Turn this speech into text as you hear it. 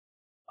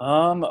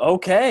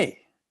Okay.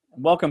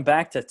 Welcome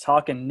back to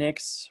Talking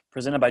Knicks,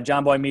 presented by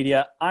John Boy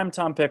Media. I'm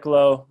Tom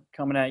Piccolo,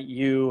 coming at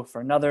you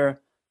for another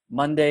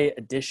Monday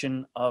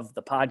edition of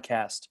the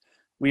podcast.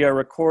 We are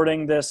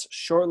recording this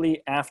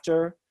shortly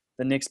after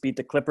the Knicks beat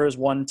the Clippers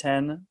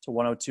 110 to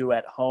 102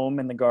 at home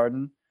in the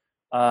Garden.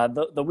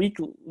 The week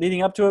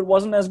leading up to it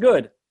wasn't as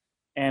good,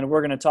 and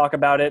we're going to talk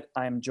about it.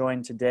 I am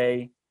joined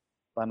today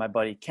by my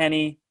buddy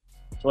Kenny.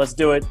 So let's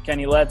do it.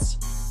 Kenny, let's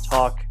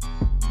talk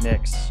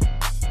Knicks.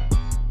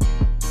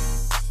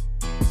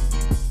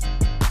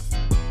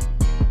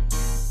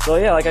 So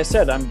yeah, like I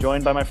said, I'm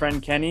joined by my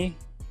friend Kenny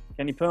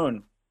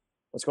Poon.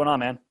 What's going on,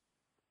 man?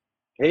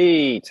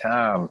 Hey,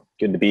 Tom.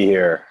 Good to be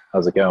here.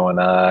 How's it going?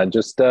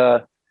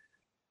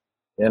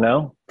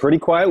 Pretty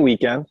quiet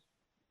weekend.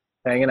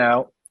 Hanging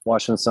out,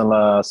 watching some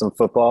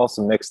football,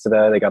 some Knicks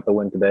today. They got the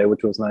win today,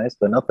 which was nice,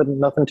 but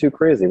nothing too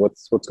crazy.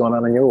 What's going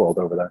on in your world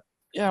over there?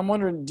 Yeah, I'm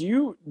wondering, do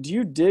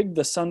you dig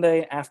the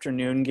Sunday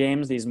afternoon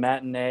games, these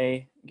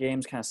matinee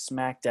games, kind of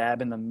smack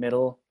dab in the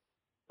middle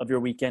of your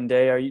weekend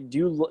day?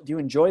 Do you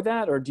enjoy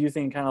that, or do you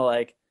think it kind of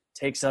like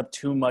takes up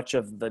too much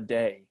of the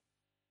day?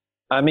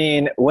 I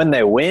mean, when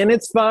they win,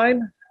 it's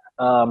fine.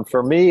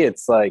 For me,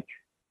 it's like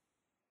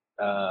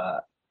uh,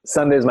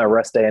 Sunday's my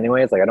rest day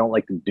anyway. It's like I don't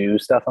like to do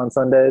stuff on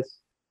Sundays.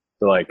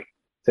 So like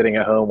sitting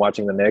at home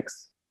watching the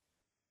Knicks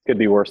could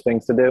be worse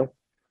things to do.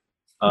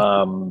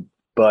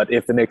 But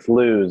if the Knicks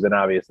lose, then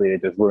obviously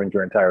it just ruins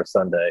your entire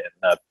Sunday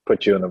and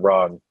puts you in the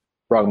wrong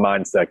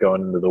mindset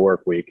going into the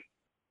work week.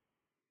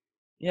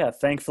 Yeah,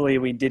 thankfully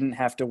we didn't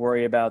have to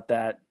worry about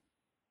that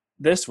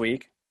this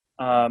week.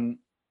 Though,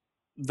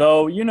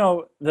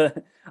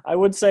 the I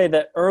would say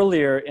that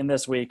earlier in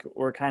this week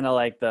we're kind of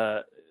like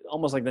the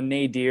almost like the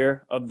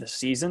nadir of the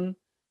season.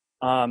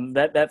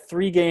 That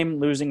 3-game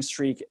losing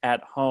streak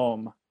at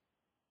home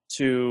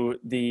to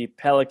the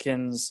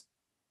Pelicans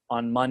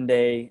on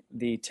Monday,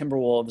 the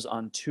Timberwolves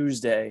on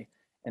Tuesday,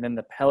 and then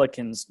the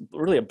Pelicans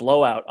really a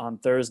blowout on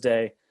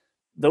Thursday.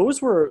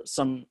 Those were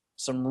some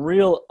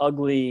real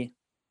ugly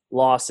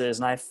losses,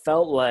 and I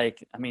felt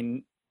like, I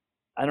mean,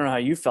 I don't know how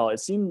you felt. It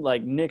seemed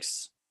like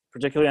Knicks,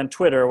 particularly on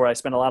Twitter, where I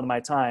spend a lot of my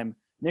time,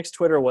 Knicks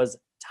Twitter was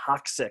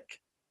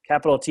toxic,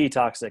 capital T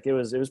toxic. It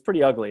was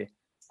pretty ugly.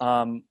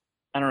 I don't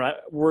know.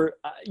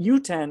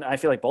 I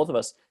feel like both of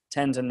us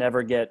tend to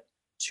never get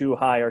too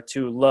high or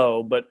too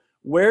low. But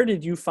where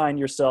did you find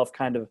yourself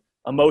kind of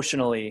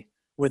emotionally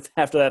with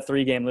after that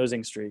 3-game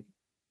losing streak?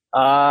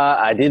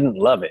 I didn't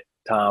love it,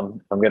 Tom.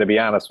 I'm going to be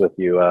honest with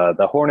you.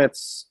 The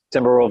Hornets,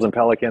 Timberwolves, and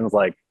Pelicans,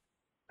 like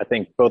I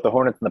think both the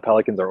Hornets and the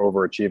Pelicans are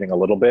overachieving a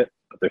little bit,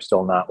 but they're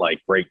still not like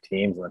great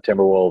teams. And the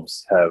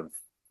Timberwolves have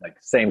like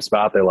same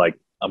spot. They're like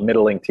a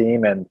middling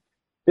team. And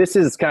this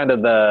is kind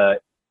of the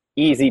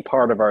easy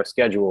part of our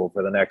schedule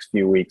for the next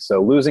few weeks.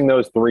 So losing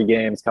those 3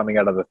 games coming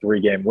out of the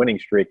 3-game winning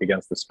streak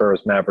against the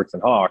Spurs, Mavericks,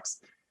 and Hawks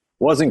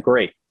wasn't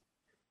great.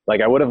 Like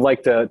I would have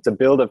liked to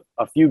build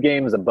a few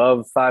games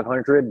above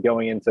 500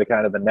 going into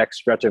kind of the next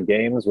stretch of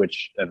games,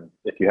 which, and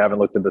if you haven't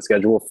looked at the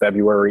schedule,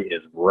 February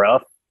is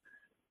rough.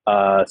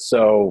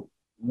 So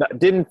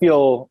didn't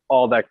feel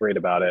all that great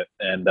about it.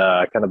 And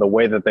kind of the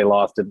way that they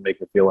lost didn't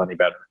make me feel any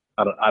better.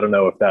 I don't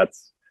know if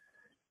that's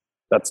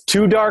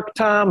too dark,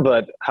 Tom,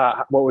 but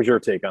what was your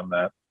take on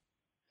that?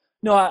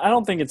 No, I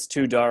don't think it's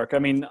too dark. I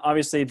mean,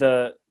 obviously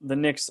the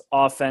Knicks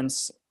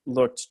offense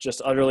looked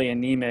just utterly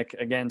anemic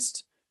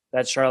against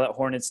that Charlotte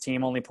Hornets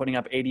team, only putting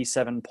up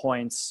 87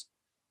 points.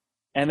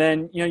 And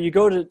then, you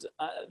go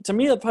to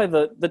me,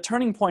 probably the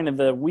turning point of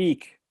the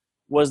week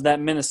was that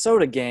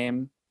Minnesota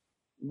game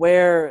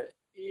where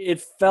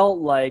it felt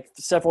like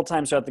several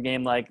times throughout the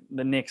game, like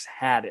the Knicks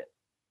had it.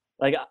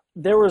 Like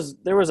there was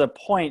a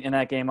point in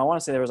that game, I want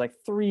to say there was like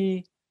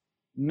 3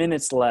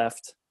 minutes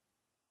left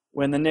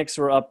when the Knicks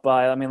were up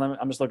by,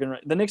 I'm just looking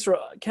right. The Knicks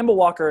Kemba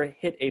Walker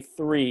hit a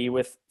 3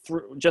 with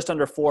just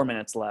under 4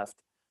 minutes left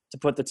to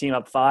put the team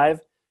up 5.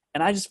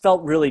 And I just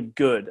felt really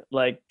good.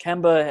 Like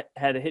Kemba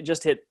had hit,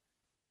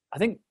 I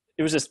think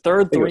it was his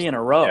third 3 in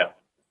a row. Yeah.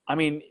 I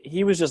mean,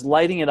 he was just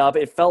lighting it up.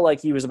 It felt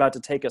like he was about to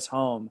take us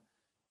home.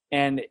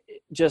 And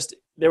just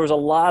there was a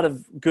lot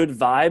of good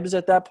vibes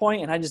at that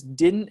point, and I just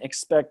didn't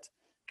expect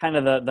kind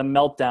of the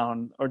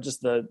meltdown or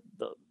just I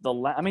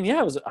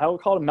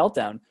would call it a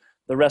meltdown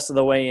the rest of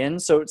the way in.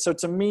 So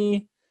to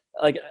me,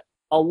 like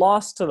a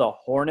loss to the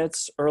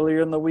Hornets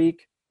earlier in the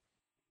week,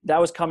 that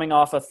was coming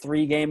off a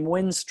 3-game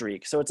win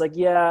streak. So it's like,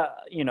 yeah,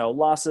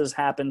 losses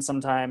happen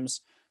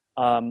sometimes.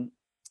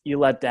 You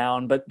let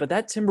down, but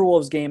that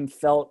Timberwolves game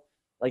felt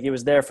like it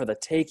was there for the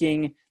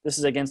taking. This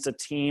is against a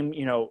team,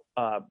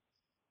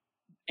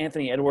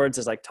 Anthony Edwards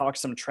has like talked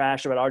some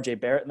trash about RJ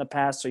Barrett in the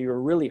past. So you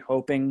were really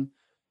hoping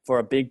for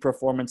a big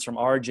performance from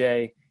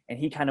RJ, and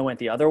he kind of went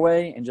the other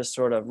way and just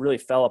sort of really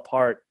fell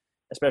apart,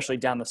 especially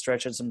down the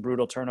stretch, had some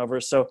brutal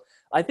turnovers. So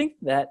I think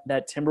that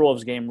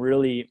Timberwolves game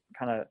really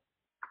kind of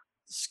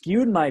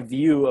skewed my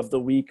view of the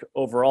week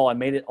overall. I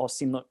made it all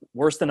seem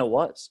worse than it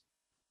was.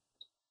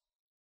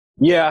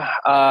 Yeah,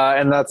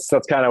 and that's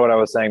kind of what I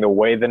was saying. The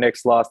way the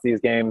Knicks lost these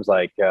games,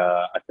 like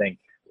I think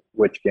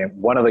which game.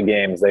 One of the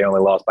games they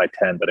only lost by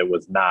 10, but it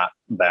was not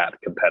that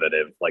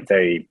competitive. Like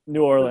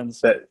New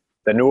Orleans.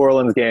 the New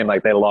Orleans game,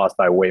 like they lost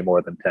by way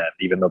more than 10,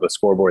 even though the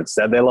scoreboard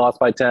said they lost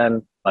by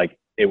 10. Like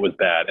it was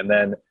bad. And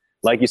then,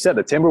 like you said,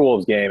 the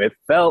Timberwolves game, it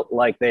felt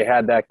like they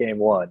had that game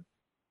won.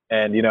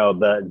 And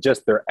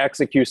just their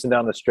execution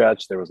down the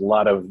stretch, there was a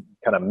lot of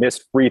kind of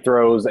missed free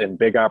throws and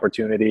big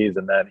opportunities.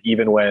 And then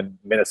even when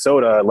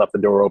Minnesota left the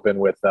door open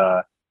with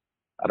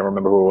I don't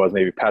remember who it was,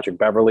 maybe Patrick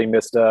Beverly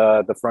missed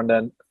the front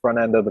end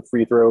of the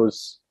free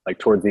throws, like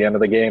towards the end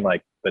of the game,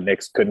 like the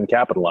Knicks couldn't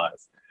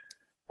capitalize.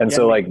 And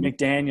so like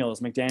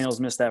McDaniels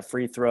missed that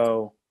free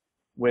throw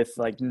with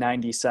like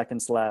 90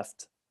 seconds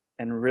left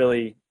and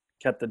really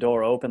kept the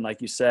door open,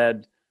 like you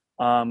said.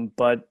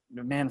 But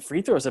man,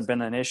 free throws have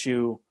been an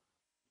issue.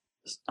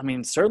 I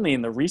mean, certainly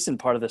in the recent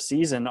part of the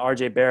season,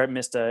 RJ Barrett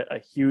missed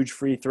a huge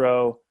free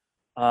throw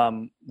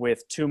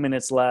with 2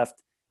 minutes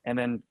left. And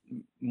then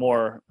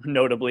more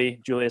notably,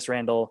 Julius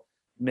Randle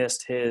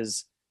missed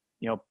his,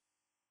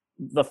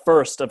 the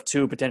first of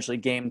two potentially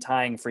game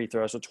tying free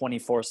throws with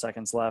 24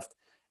 seconds left.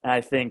 And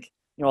I think,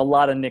 a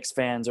lot of Knicks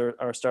fans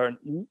are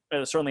starting,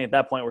 certainly at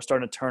that point, we're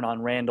starting to turn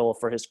on Randle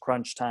for his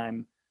crunch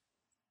time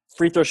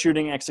free throw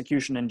shooting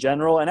execution in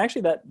general. And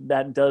actually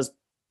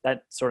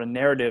that sort of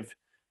narrative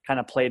kind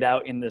of played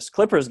out in this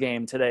Clippers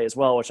game today as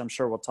well, which I'm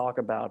sure we'll talk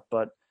about.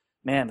 But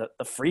man,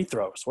 the free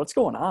throws, what's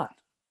going on?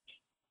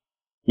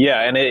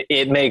 Yeah, and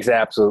it makes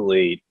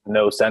absolutely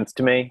no sense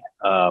to me.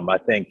 I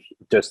think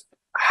just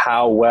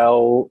how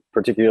well,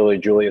 particularly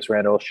Julius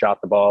Randle,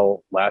 shot the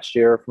ball last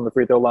year from the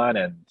free throw line,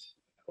 and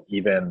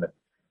even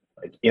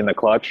like in the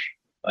clutch,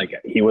 like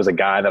he was a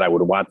guy that I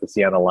would want to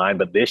see on the line.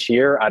 But this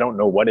year, I don't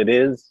know what it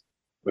is.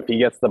 If he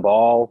gets the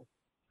ball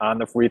on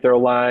the free throw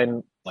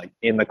line, like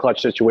in the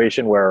clutch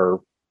situation where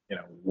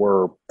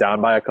we're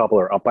down by a couple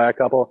or up by a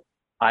couple,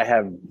 I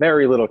have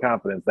very little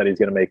confidence that he's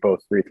going to make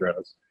both free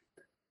throws.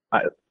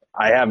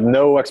 I have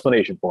no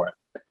explanation for it.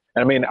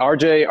 And I mean,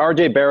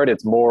 RJ Barrett,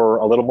 it's a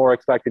little more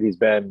expected. He's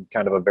been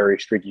kind of a very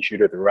streaky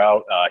shooter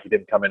throughout. He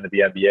didn't come into the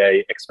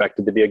NBA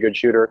expected to be a good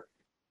shooter.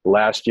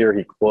 Last year,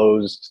 he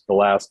closed the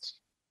last,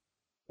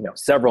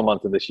 several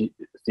months of the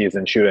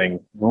season shooting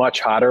much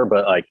hotter,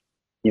 but like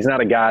he's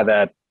not a guy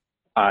that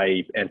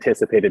I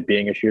anticipated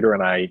being a shooter,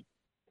 and I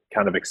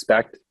kind of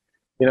expect,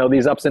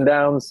 these ups and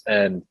downs.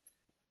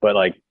 But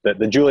like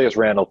the Julius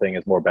Randle thing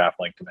is more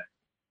baffling to me.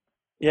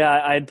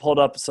 Yeah, I had pulled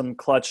up some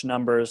clutch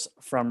numbers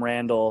from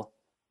Randle.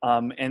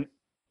 And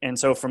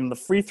so from the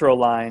free throw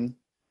line,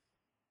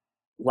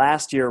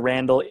 last year,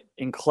 Randle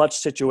in clutch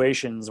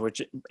situations,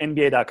 which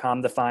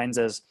NBA.com defines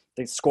as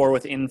they score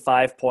within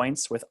 5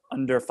 points with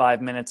under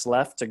 5 minutes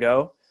left to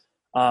go.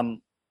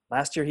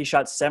 Last year, he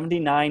shot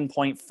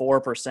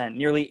 79.4%,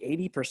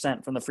 nearly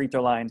 80% from the free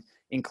throw line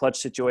in clutch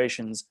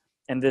situations.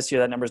 And this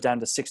year, that number's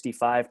down to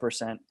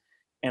 65%.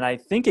 And I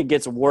think it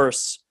gets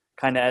worse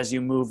kind of as you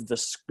move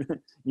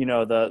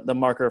the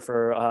marker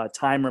for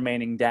time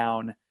remaining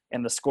down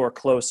and the score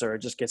closer. It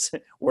just gets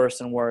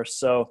worse and worse.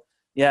 So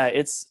yeah,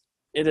 it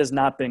has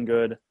not been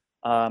good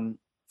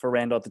for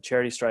Randle at the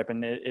charity stripe,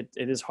 and it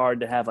is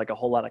hard to have like a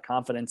whole lot of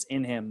confidence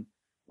in him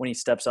when he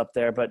steps up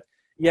there. But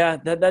yeah,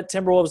 that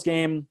Timberwolves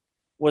game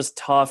was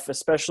tough,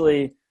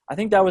 especially I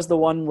think that was the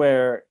one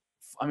where,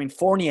 I mean,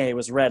 Fournier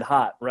was red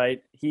hot,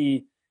 right?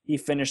 He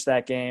finished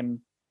that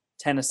game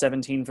 10 of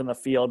 17 from the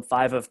field,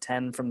 5 of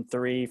 10 from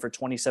three for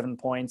 27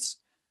 points.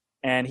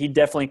 And he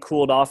definitely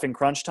cooled off in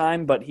crunch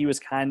time, but he was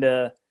kind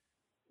of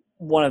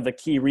one of the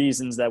key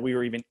reasons that we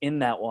were even in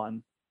that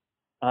one.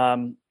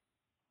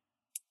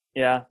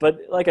 Yeah, but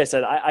like I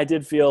said, I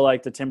did feel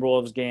like the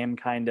Timberwolves game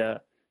kind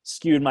of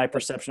skewed my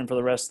perception for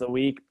the rest of the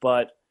week.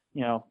 But,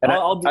 yeah,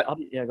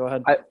 go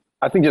ahead.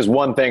 I think just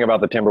one thing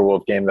about the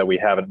Timberwolves game that we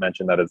haven't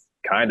mentioned that is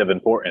kind of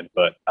important,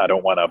 but I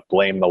don't want to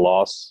blame the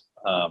loss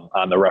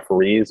on the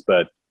referees.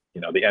 But,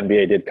 the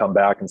NBA did come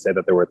back and say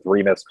that there were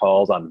 3 missed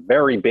calls on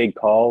very big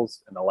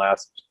calls in the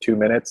last 2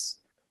 minutes.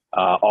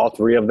 All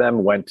 3 of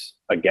them went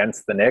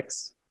against the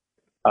Knicks.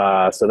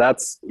 So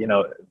that's,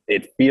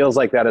 it feels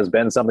like that has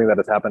been something that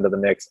has happened to the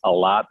Knicks a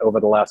lot over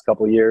the last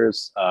couple of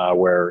years,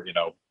 where,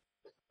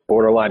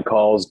 borderline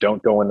calls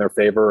don't go in their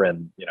favor,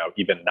 and,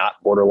 even not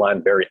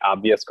borderline, very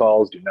obvious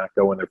calls do not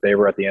go in their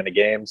favor at the end of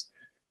games.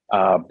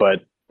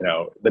 But,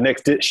 the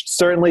Knicks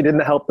certainly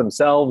didn't help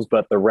themselves,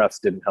 but the refs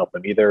didn't help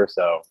them either.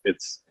 So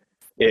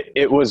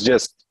it was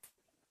just,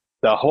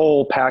 the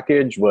whole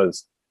package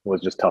was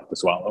just tough to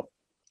swallow.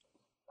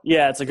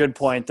 Yeah, it's a good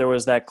point. There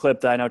was that clip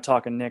that I know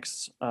Talking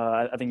Knicks,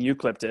 I think you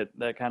clipped it,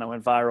 that kind of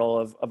went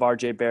viral of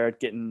RJ Barrett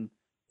getting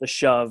the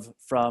shove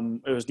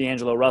from, it was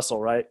D'Angelo Russell,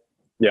 right?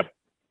 Yep.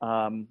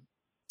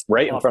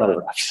 Right in front of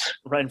the refs.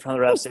 Right in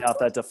front of the refs, off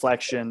that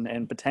deflection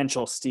and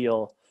potential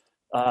steal.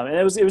 And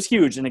it was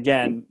huge. And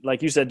again,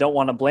 like you said, don't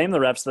want to blame the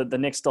refs. The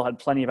Knicks still had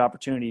plenty of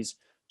opportunities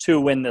to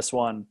win this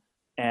one.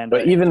 And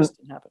but it just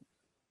didn't happen.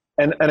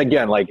 and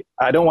again, like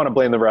I don't want to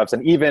blame the refs.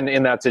 And even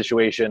in that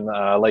situation,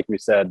 like we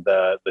said,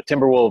 the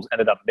Timberwolves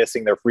ended up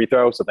missing their free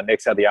throw, so the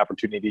Knicks had the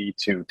opportunity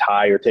to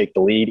tie or take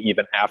the lead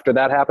even after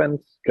that happened.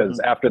 Because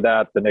Mhm. after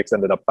that, the Knicks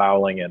ended up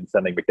fouling and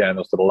sending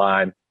McDaniels to the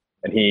line,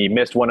 and he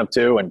missed one of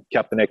two and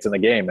kept the Knicks in the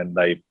game, and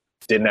they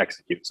didn't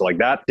execute. So like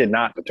that did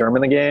not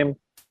determine the game.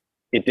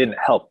 It didn't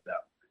help though.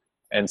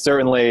 And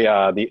certainly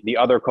the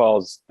other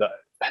calls that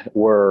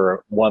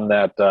were one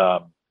that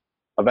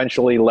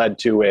eventually led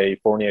to a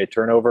Fournier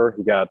turnover.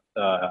 He got,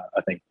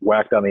 I think,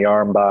 whacked on the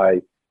arm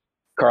by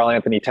Karl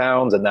Anthony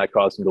Towns, and that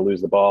caused him to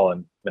lose the ball,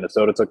 and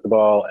Minnesota took the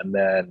ball. And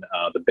then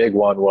the big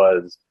one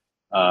was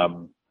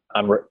on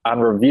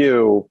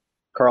review,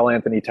 Karl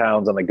Anthony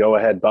Towns on the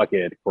go-ahead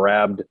bucket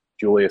grabbed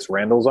Julius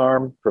Randle's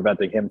arm,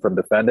 preventing him from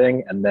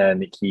defending, and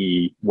then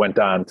he went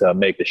on to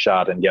make the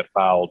shot and get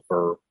fouled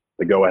for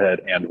the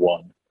go-ahead and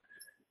one,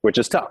 which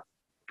is tough.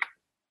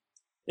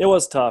 It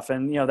was tough,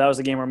 and that was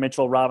a game where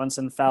Mitchell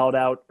Robinson fouled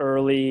out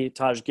early.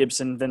 Taj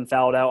Gibson then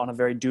fouled out on a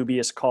very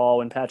dubious call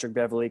when Patrick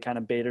Beverley kind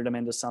of baited him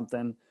into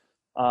something,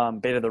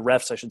 baited the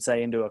refs, I should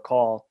say, into a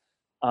call.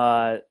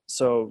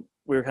 So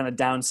we were kind of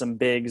down some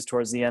bigs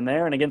towards the end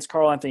there, and against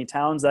Karl Anthony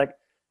Towns,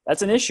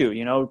 that's an issue.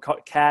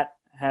 Cat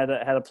had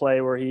a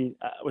play where he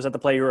was that the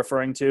play you're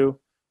referring to,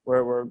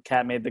 where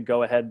Cat made the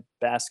go-ahead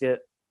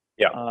basket.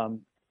 Yeah.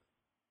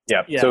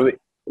 Yeah. Yeah.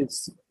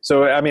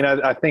 So I mean,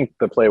 I think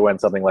the play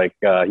went something like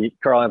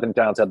Karl Anthony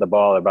Towns had the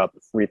ball about the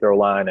free throw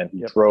line and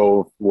he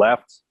drove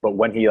left, but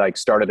when he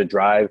started to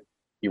drive,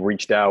 he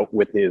reached out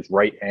with his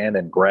right hand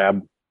and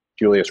grabbed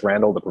Julius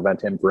Randle to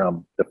prevent him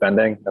from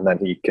defending, and then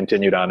he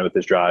continued on with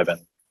his drive and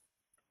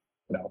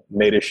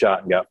made his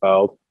shot and got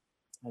fouled.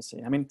 I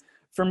see. I mean,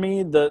 for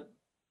me, the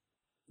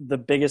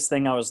biggest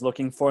thing I was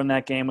looking for in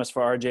that game was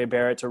for RJ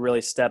Barrett to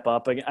really step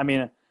up. I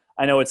mean,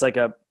 I know it's like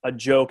a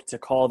joke to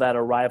call that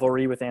a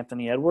rivalry with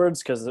Anthony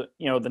Edwards because,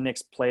 the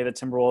Knicks play the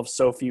Timberwolves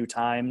so few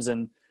times.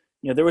 And,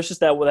 there was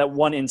just that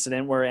one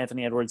incident where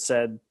Anthony Edwards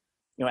said,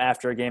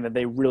 after a game that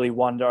they really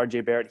wanted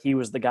RJ Barrett. He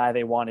was the guy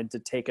they wanted to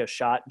take a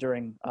shot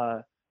during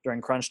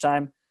crunch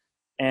time.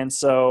 And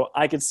so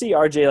I could see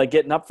RJ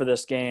getting up for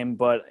this game,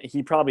 but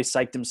he probably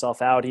psyched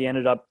himself out. He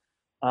ended up,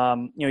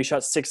 he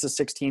shot 6 of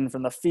 16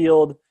 from the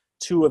field,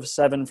 2 of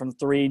 7 from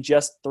three,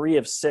 just 3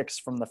 of 6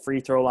 from the free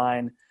throw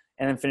line,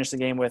 and then finished the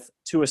game with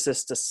 2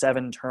 assists to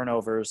 7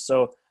 turnovers.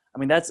 So, I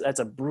mean, that's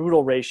a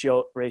brutal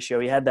ratio.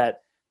 He had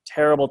that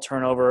terrible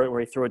turnover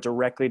where he threw it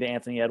directly to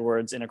Anthony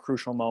Edwards in a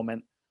crucial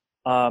moment.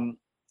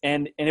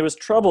 And it was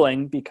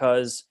troubling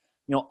because,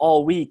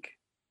 all week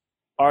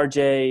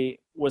RJ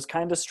was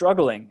kind of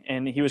struggling,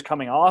 and he was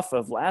coming off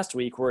of last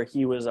week where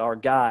he was our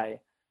guy.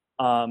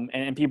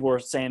 And people were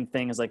saying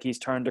things like he's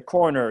turned a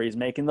corner, he's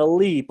making the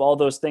leap, all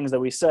those things that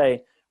we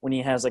say when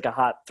he has a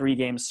hot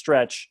 3-game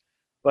stretch.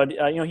 But,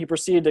 he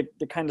proceeded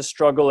to kind of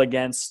struggle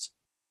against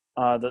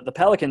the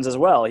Pelicans as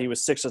well. He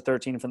was 6 of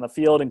 13 from the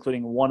field,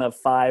 including 1 of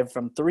 5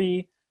 from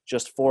 3,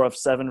 just 4 of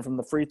 7 from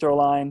the free throw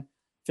line,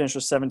 finished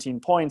with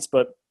 17 points.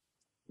 But,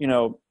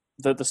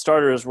 the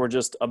starters were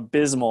just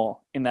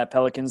abysmal in that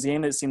Pelicans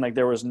game. It seemed like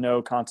there was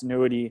no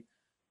continuity.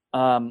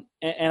 And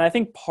I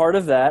think part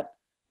of that,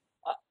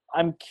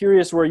 I'm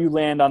curious where you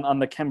land on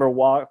the Kemba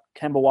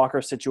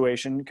Walker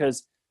situation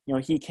because,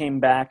 he came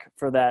back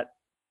for that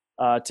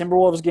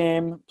Timberwolves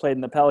game, played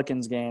in the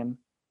Pelicans game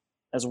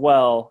as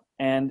well.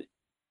 And,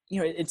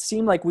 it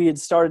seemed like we had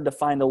started to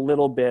find a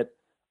little bit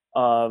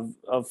of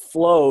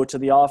flow to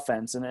the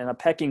offense and a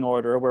pecking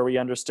order where we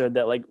understood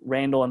that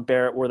Randle and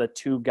Barrett were the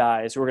 2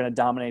 guys who were going to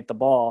dominate the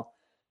ball.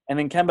 And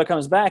then Kemba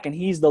comes back and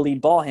he's the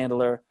lead ball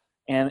handler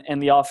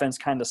and the offense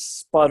kind of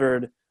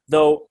sputtered.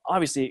 Though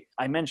obviously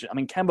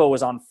Kemba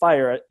was on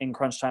fire in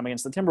crunch time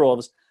against the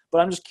Timberwolves, but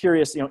I'm just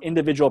curious,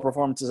 individual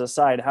performances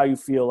aside, how you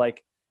feel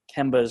like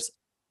Kemba's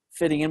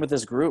fitting in with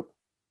this group.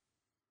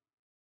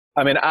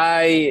 I mean,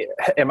 I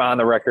am on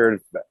the record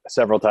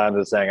several times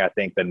as saying I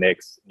think the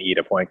Knicks need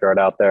a point guard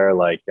out there.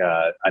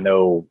 I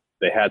know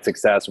they had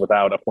success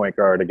without a point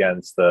guard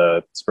against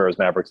the Spurs,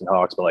 Mavericks, and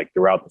Hawks, but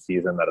throughout the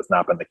season that has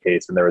not been the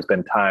case. And there has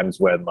been times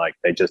when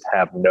they just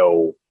have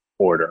no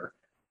order.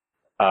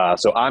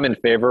 So I'm in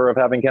favor of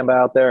having Kemba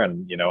out there.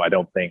 And, I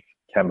don't think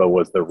Kemba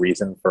was the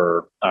reason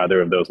for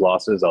either of those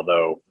losses,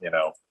 although,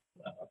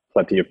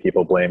 plenty of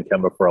people blame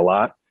Kemba for a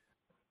lot.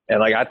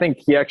 And I think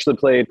he actually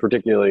played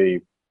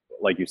particularly,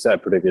 like you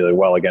said, particularly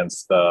well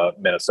against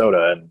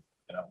Minnesota. And,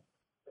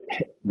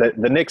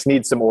 the Knicks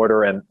need some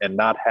order, and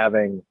not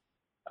having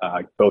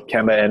both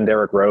Kemba and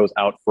Derrick Rose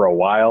out for a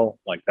while,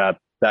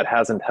 that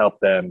hasn't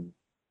helped them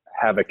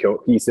have a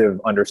cohesive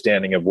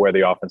understanding of where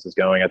the offense is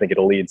going. I think it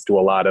leads to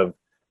a lot of,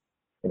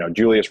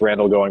 Julius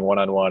Randle going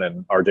one-on-one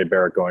and RJ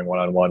Barrett going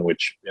one-on-one,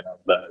 which,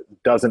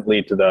 doesn't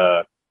lead to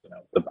the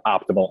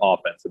optimal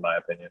offense, in my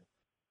opinion.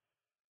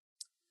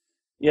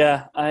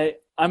 Yeah,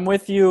 I'm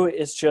with you.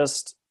 It's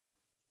just,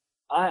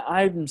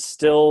 I'm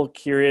still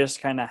curious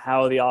kind of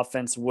how the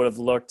offense would have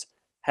looked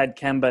had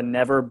Kemba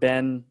never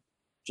been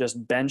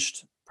just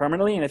benched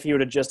permanently, and if he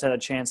would have just had a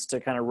chance to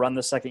kind of run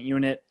the second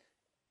unit,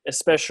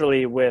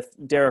 especially with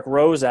Derrick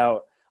Rose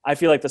out. I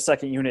feel like the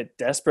second unit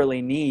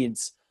desperately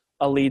needs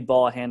a lead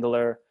ball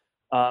handler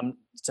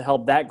to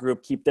help that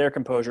group keep their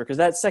composure, because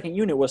that second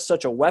unit was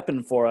such a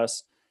weapon for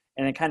us,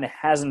 and it kind of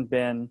hasn't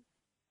been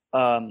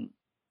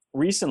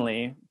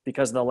recently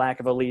because of the lack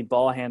of a lead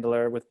ball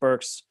handler with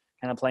Burks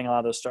kind of playing a lot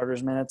of those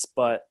starters minutes.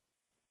 But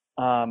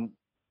I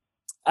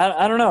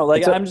don't know.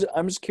 Like I'm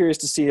just curious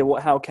to see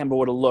how Kemba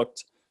would have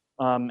looked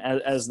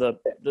as the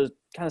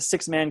kind of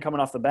sixth man coming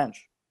off the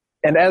bench.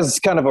 And as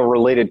kind of a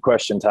related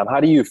question, Tom, how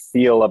do you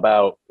feel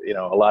about, a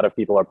lot of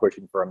people are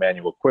pushing for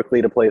Emmanuel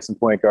Quickly to play some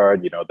point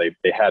guard.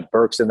 They had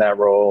Burks in that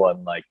role,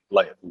 and like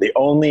the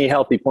only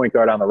healthy point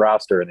guard on the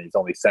roster, and he's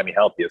only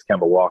semi-healthy, is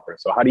Kemba Walker.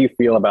 So how do you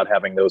feel about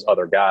having those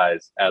other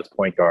guys as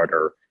point guard,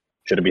 or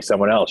should it be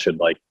someone else? Should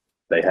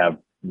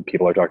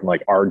people are talking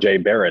like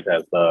RJ Barrett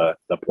as the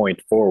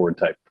point forward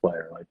type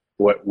player? Like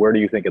where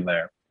do you think in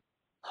there?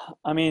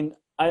 I mean,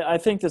 I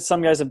think that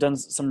some guys have done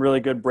some really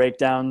good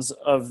breakdowns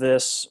of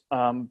this.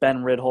 Ben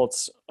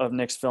Ridholtz of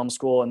Knicks Film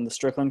School and the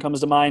Strickland comes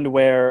to mind,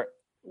 where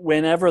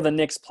whenever the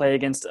Knicks play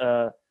against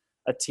a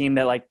team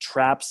that like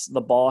traps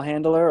the ball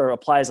handler or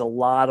applies a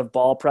lot of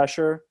ball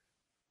pressure,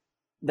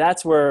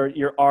 that's where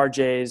your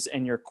RJs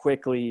and your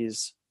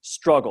Quicklies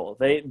struggle.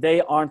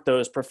 They aren't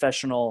those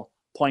professional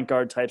point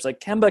guard types.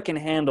 Like Kemba can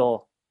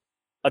handle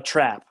a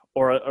trap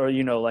or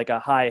like a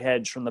high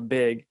hedge from the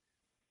big,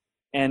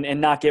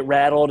 and not get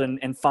rattled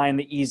and find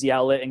the easy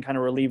outlet and kind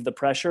of relieve the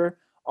pressure.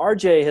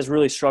 RJ has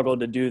really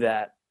struggled to do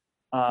that.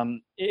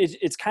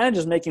 It's kind of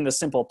just making the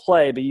simple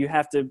play, but you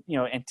have to,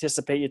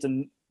 anticipate, you have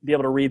to be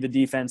able to read the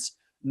defense,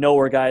 know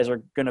where guys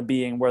are going to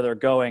be and where they're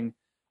going.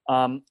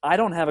 I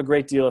don't have a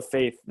great deal of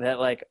faith that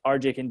like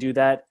RJ can do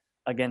that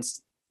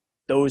against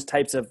those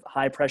types of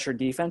high pressure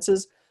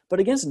defenses, but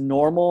against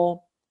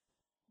normal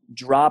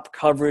drop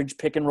coverage,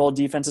 pick and roll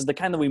defenses, the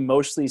kind that we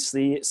mostly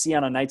see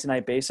on a night to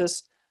night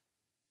basis,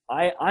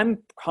 I'm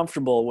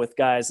comfortable with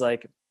guys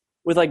like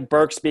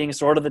Burks being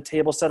sort of the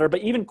table setter,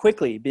 but even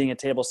Quickly being a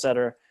table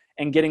setter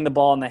and getting the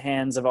ball in the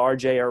hands of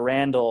RJ or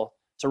Randall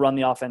to run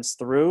the offense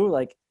through.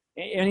 Like,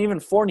 and even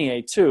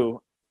Fournier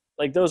too.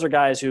 Like those are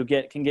guys who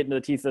can get into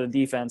the teeth of the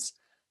defense.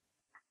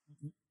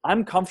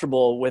 I'm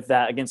comfortable with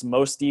that against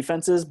most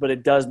defenses, but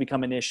it does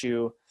become an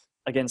issue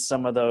against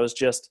some of those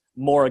just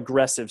more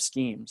aggressive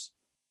schemes.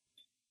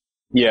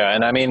 Yeah,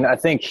 and I mean, I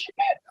think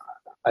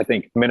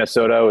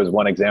Minnesota is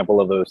one example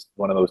of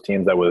one of those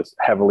teams that was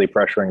heavily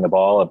pressuring the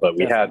ball, but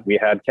we had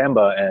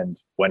Kemba, and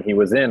when he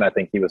was in, I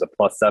think he was a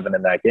 +7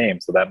 in that game.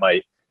 So that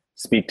might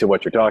speak to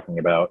what you're talking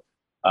about.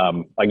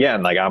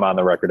 Again, like I'm on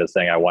the record as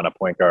saying I want a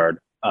point guard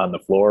on the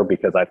floor,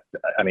 because I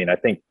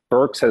think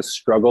Burks has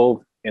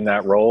struggled in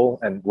that role,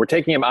 and we're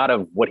taking him out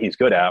of what he's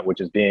good at,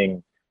 which is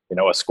being,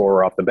 a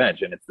scorer off the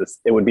bench. And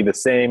it would be the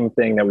same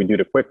thing that we do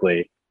to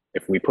Quickly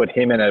if we put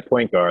him in at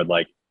point guard.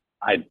 Like,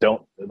 I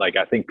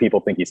think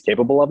people think he's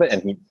capable of it,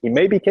 and he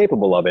may be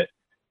capable of it,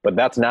 but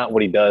that's not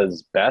what he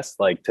does best.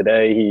 Like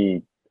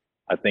today,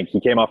 I think he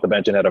came off the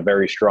bench and had a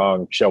very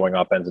strong showing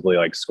offensively,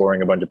 like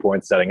scoring a bunch of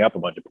points, setting up a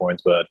bunch of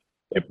points, but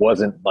it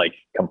wasn't like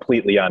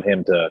completely on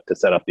him to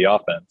set up the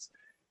offense.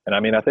 And I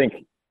mean, I think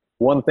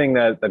one thing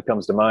that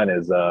comes to mind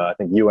is I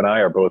think you and I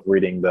are both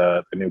reading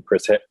the new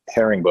Chris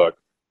Herring book,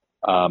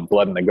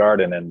 Blood in the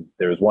Garden. And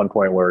there's one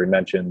point where he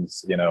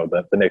mentions,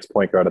 the Knicks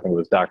point guard, I think it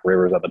was Doc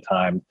Rivers at the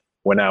time,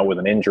 went out with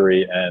an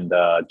injury, and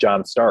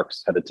John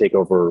Starks had to take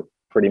over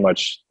pretty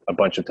much a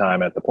bunch of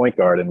time at the point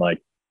guard. And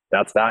like,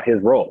 that's not his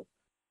role.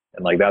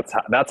 And like,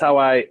 that's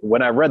how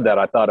when I read that,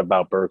 I thought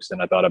about Burks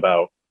and I thought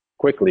about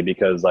Quickly,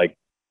 because like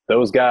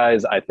those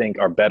guys I think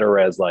are better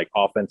as like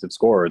offensive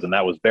scorers. And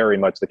that was very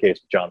much the case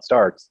with John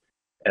Starks.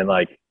 And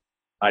like,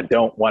 I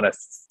don't want to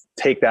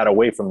take that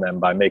away from them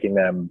by making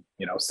them,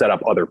 set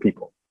up other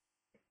people.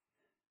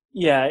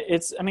 Yeah.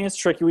 It's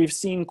tricky. We've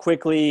seen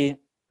Quickly,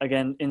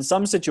 again, in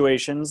some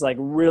situations, like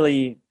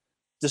really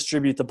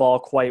distribute the ball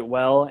quite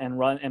well and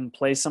run and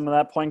play some of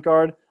that point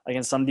guard.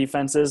 Against some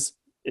defenses,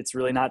 it's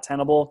really not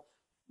tenable.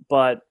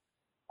 But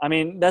I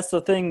mean, that's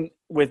the thing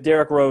with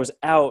Derrick Rose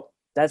out.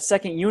 That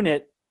second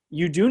unit,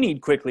 you do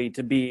need Quickly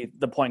to be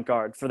the point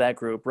guard for that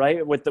group,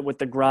 right? With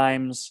the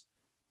Grimes,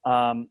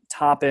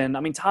 Toppin. I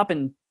mean,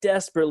 Toppin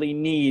desperately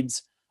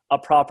needs a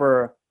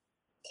proper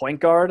point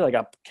guard, like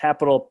a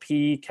capital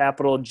P,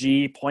 capital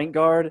G point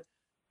guard.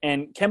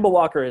 And Kemba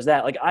Walker is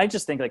that. Like, I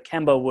just think like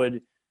Kemba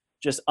would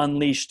just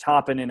unleash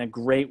Toppin in a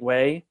great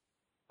way.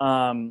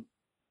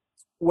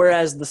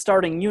 Whereas the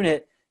starting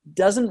unit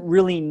doesn't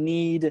really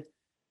need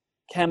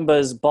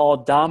Kemba's ball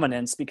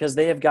dominance, because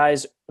they have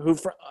guys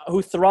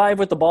who thrive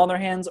with the ball in their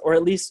hands, or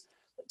at least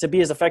to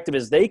be as effective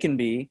as they can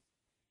be.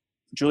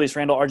 Julius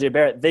Randle, RJ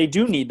Barrett, they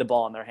do need the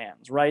ball in their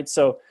hands, right?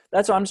 So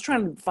that's why I'm just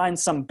trying to find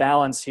some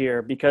balance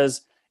here,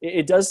 because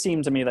it does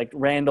seem to me like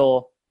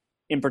Randle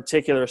in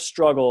particular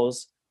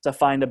struggles to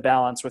find a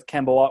balance with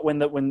Kemba.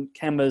 When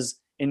Kemba's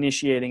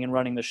initiating and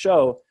running the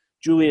show,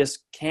 Julius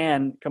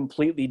can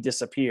completely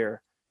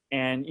disappear.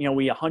 And,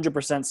 we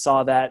 100%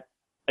 saw that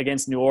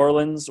against New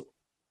Orleans,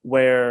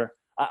 where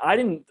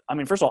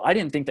first of all, I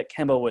didn't think that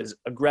Kemba was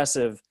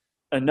aggressive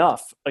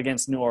enough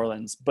against New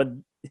Orleans, but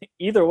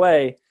either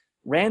way,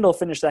 Randall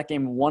finished that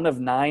game 1 of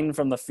 9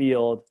 from the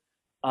field,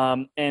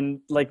 and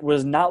like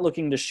was not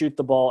looking to shoot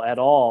the ball at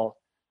all.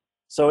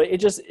 So it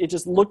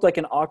just looked like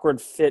an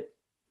awkward fit.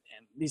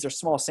 And these are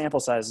small sample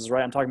sizes,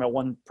 right? I'm talking about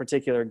one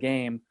particular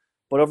game,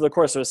 but over the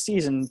course of a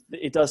season,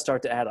 it does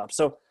start to add up.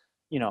 So,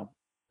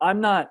 I'm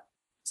not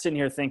sitting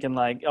here thinking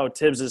like, oh,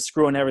 Tibbs is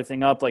screwing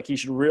everything up. Like he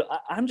should.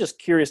 I'm just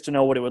curious to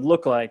know what it would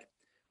look like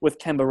with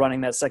Kemba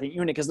running that second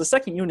unit, because the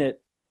second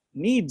unit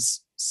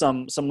needs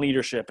some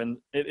leadership, and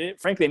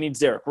frankly, it needs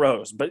Derrick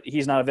Rose, but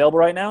he's not available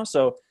right now.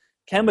 So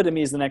Kemba to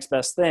me is the next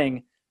best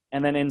thing,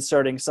 and then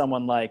inserting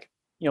someone like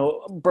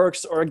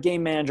Burks or a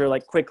game manager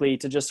like quickly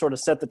to just sort of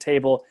set the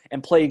table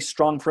and play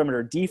strong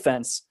perimeter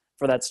defense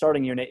for that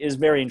starting unit is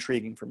very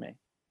intriguing for me.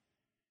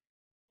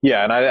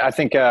 Yeah, and I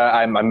think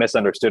I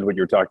misunderstood what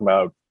you were talking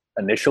about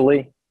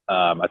initially.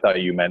 I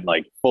thought you meant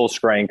like full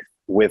strength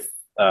with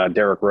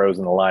Derrick Rose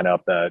in the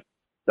lineup.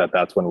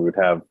 That's when we would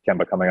have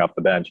Kemba coming off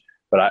the bench.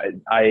 But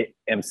I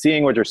am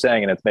seeing what you're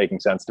saying, and it's making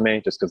sense to me.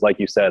 Just because, like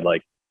you said,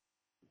 like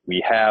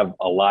we have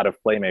a lot of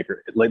playmakers.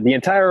 Like the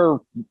entire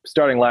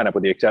starting lineup,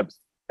 with the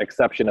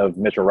exception of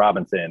Mitchell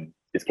Robinson,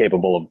 is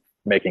capable of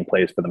making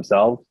plays for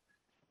themselves.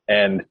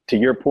 And to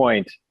your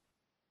point,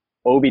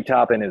 Obi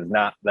Toppin is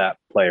not that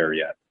player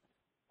yet.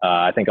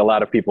 I think a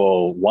lot of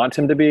people want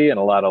him to be, and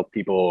a lot of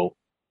people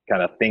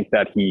kind of think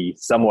that he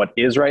somewhat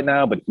is right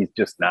now, but he's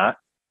just not.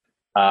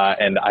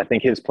 And I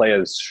think his play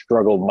has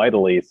struggled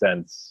mightily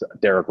since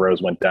Derrick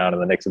Rose went down,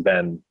 and the Knicks have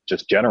been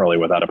just generally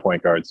without a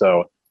point guard.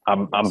 So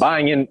I'm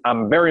buying in.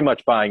 I'm very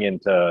much buying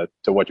into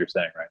what you're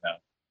saying right now.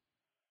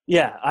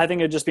 Yeah, I think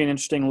it'd just be an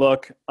interesting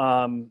look.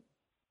 And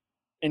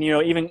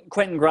even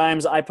Quentin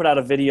Grimes, I put out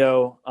a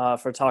video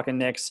for Talking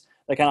Knicks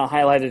that kind of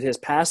highlighted his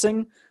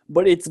passing,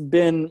 but it's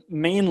been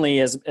mainly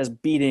as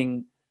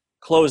beating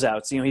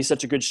closeouts. He's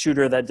such a good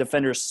shooter that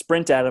defenders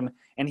sprint at him,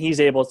 and he's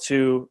able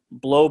to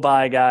blow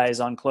by guys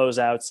on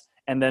closeouts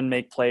and then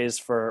make plays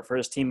for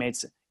his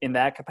teammates in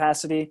that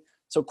capacity.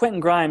 So Quentin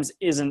Grimes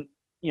isn't,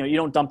 you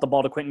don't dump the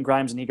ball to Quentin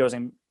Grimes and he goes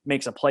and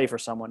makes a play for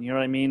someone. You know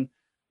what I mean?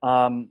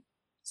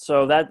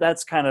 So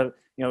that's kind of,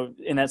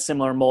 in that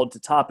similar mold to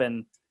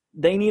Toppin.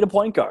 They need a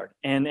point guard.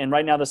 And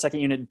right now the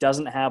second unit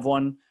doesn't have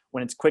one.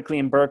 When it's Quickley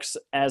and Burks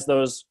as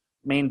those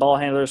main ball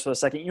handlers for the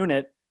second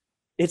unit,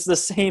 it's the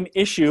same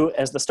issue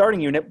as the starting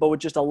unit, but with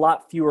just a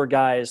lot fewer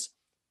guys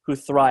who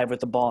thrive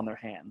with the ball in their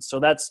hands. So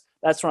that's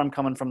where I'm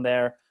coming from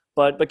there.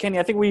 But Kenny,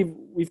 I think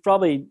we've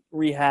probably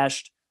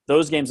rehashed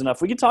those games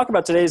enough. We could talk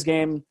about today's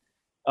game,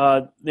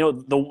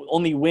 the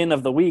only win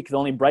of the week, the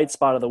only bright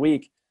spot of the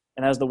week,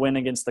 and that was the win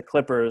against the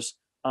Clippers.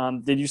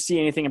 Did you see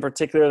anything in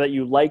particular that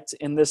you liked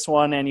in this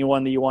one?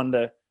 Anyone that you wanted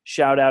to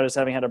shout out as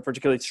having had a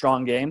particularly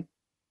strong game?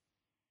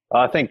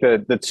 I think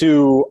the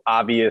two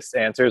obvious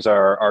answers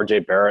are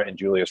RJ Barrett and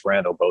Julius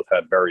Randle. Both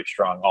had very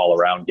strong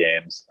all-around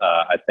games.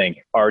 I think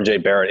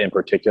RJ Barrett in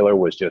particular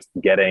was just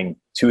getting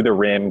to the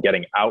rim,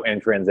 getting out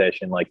in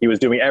transition. Like he was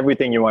doing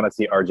everything you want to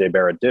see RJ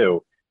Barrett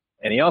do.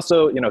 And he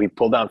also, he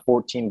pulled down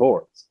 14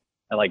 boards.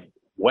 And like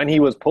when he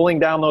was pulling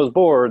down those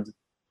boards,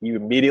 he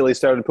immediately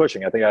started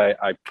pushing. I think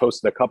I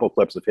posted a couple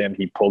clips of him.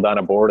 He pulled down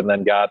a board and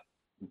then got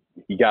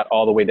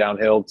all the way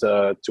downhill to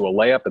a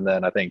layup. And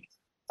then I think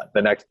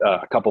the next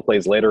a couple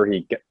plays later,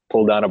 he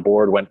pulled down a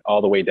board, went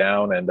all the way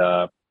down, and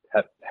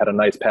had a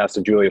nice pass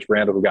to Julius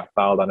Randle, who got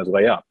fouled on his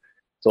way up.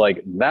 So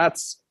like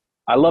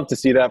I love to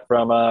see that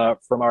from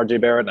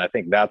RJ Barrett, and I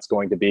think that's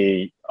going to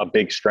be a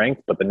big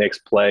strength. But the Knicks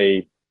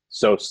play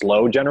so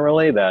slow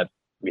generally that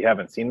we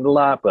haven't seen it a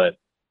lot. But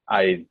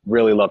I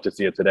really love to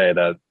see it today.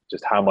 That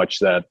just how much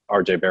that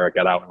RJ Barrett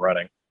got out and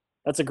running.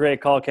 That's a great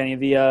call, Kenny.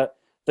 The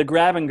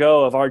grab and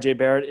go of RJ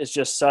Barrett is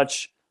just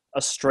such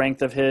a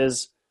strength of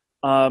his.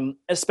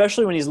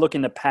 Especially when he's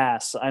looking to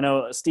pass. I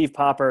know Steve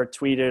Popper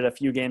tweeted a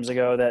few games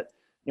ago that,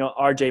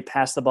 RJ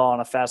passed the ball on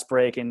a fast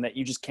break and that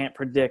you just can't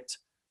predict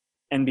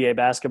NBA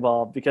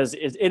basketball because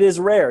it is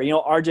rare.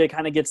 RJ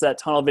kind of gets that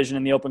tunnel vision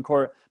in the open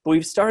court, but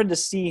we've started to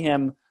see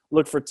him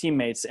look for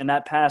teammates. And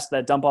that pass,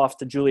 that dump off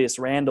to Julius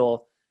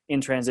Randle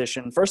in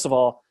transition, first of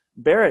all,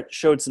 Barrett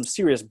showed some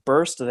serious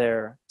burst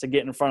there to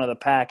get in front of the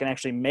pack and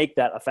actually make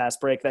that a fast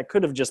break. That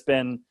could have just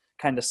been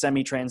kind of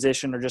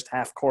semi-transition or just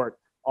half-court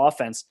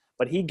offense,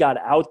 but he got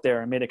out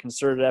there and made a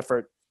concerted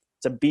effort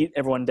to beat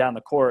everyone down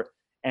the court.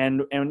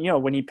 And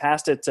when he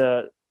passed it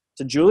to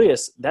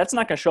Julius, that's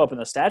not going to show up in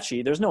the stat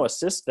sheet. There's no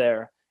assist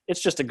there.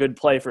 It's just a good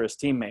play for his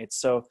teammates.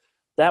 So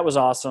that was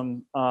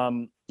awesome.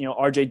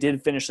 RJ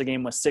did finish the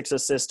game with 6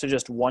 assists to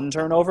just 1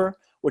 turnover,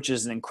 which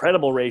is an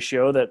incredible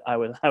ratio that I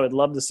would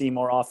love to see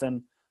more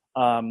often.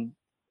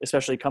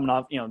 Especially coming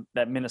off,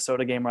 that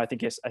Minnesota game where I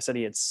think I said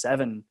he had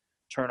 7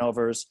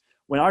 turnovers.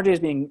 When RJ is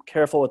being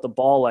careful with the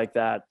ball like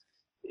that,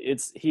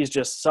 he's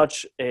just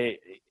such a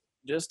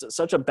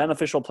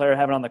beneficial player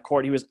having on the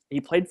court.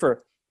 He played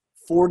for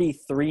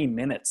 43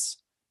 minutes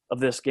of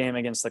this game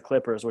against the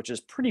Clippers, which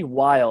is pretty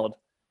wild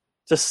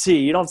to see.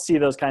 You don't see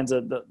those kinds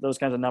of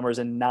numbers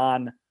in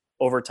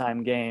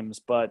non-overtime games,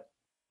 but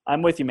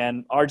I'm with you,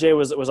 man. RJ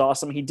was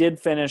awesome. He did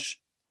finish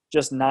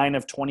just 9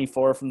 of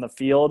 24 from the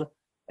field,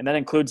 and that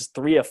includes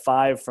 3 of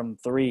 5 from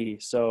 3.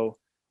 So,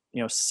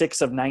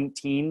 6 of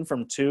 19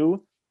 from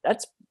 2.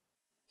 That's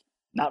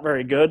not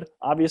very good,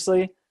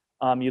 obviously.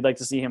 You'd like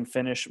to see him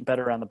finish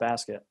better around the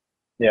basket.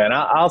 Yeah, and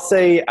I'll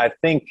say I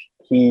think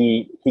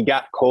he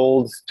got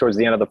cold towards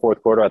the end of the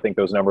fourth quarter. I think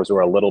those numbers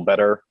were a little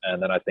better,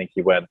 and then I think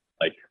he went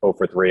like 0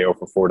 for 3, 0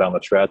 for 4 down the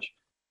stretch.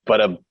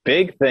 But a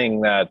big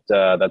thing that's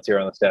here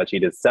on the stat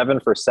sheet is 7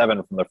 for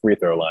 7 from the free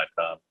throw line,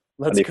 Tom.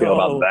 How do you feel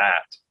about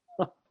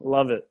that?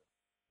 Love it.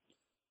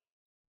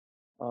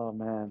 Oh,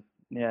 man.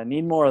 Yeah,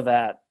 need more of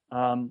that.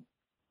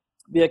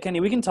 Yeah, Kenny,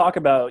 we can talk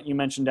about, you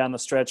mentioned down the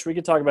stretch, we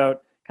could talk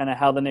about kind of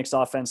how the Knicks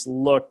offense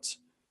looked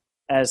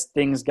as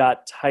things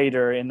got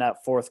tighter in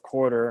that fourth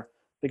quarter,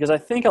 because I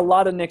think a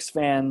lot of Knicks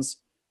fans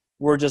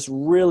were just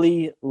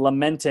really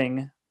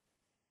lamenting,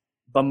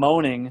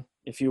 bemoaning,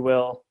 if you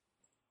will,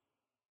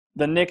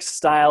 the Knicks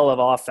style of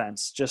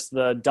offense, just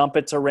the dump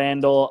it to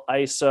Randall,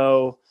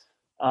 ISO,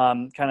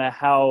 kind of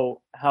how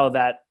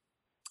that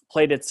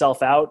played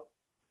itself out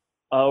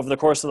over the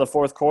course of the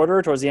fourth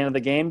quarter towards the end of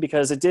the game,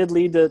 because it did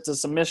lead to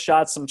some missed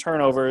shots, some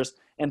turnovers,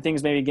 and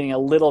things maybe getting a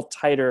little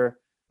tighter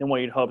than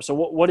what you'd hope. So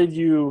what did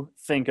you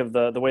think of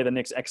the way the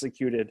Knicks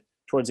executed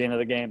towards the end of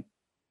the game?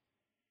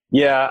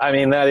 Yeah, I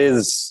mean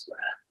that's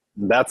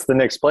the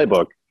Knicks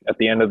playbook. At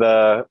the end of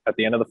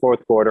the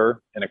fourth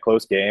quarter in a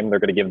close game, they're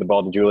going to give the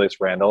ball to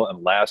Julius Randle,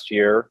 and last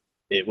year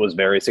it was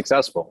very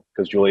successful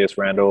because Julius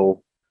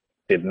Randle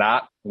did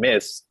not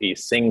miss a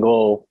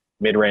single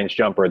mid-range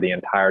jumper the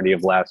entirety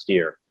of last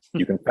year.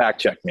 You can fact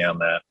check me on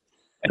that.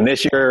 And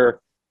this year,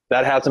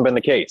 that hasn't been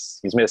the case.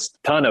 He's missed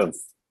a ton of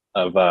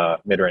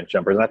mid-range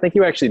jumpers. And I think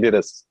you actually did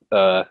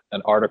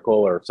an article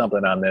or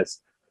something on this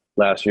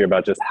last year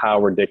about just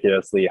how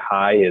ridiculously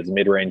high his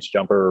mid-range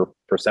jumper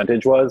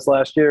percentage was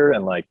last year.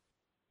 And like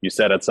you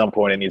said, at some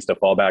point it needs to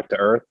fall back to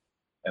earth.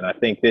 And I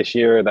think this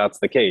year that's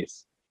the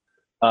case.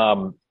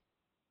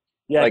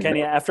 Yeah, like,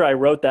 Kenny, after I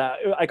wrote that,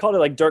 I called it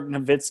like Dirk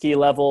Nowitzki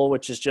level,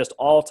 which is just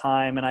all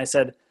time. And I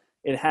said,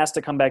 it has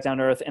to come back down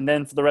to earth. And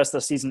then for the rest of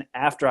the season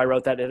after I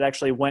wrote that, it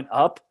actually went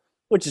up,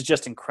 which is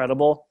just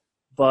incredible.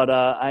 But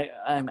I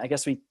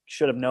guess we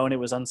should have known it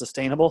was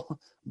unsustainable.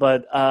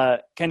 But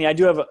Kenny, I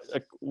do have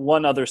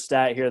one other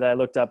stat here that I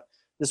looked up.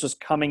 This was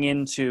coming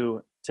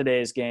into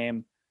today's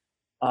game.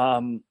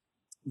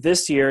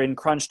 This year in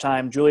crunch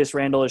time, Julius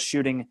Randle is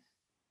shooting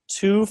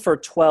 2 for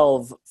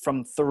 12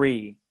 from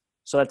 3.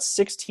 So that's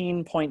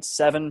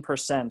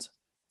 16.7%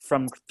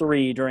 from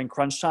 3 during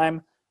crunch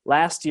time.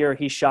 Last year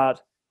he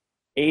shot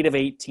 8 of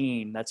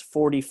 18. That's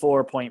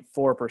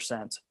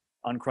 44.4%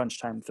 on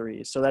crunch time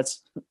threes. So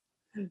that's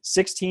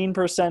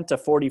 16% to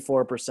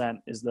 44%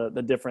 is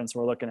the difference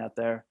we're looking at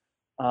there.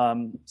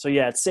 So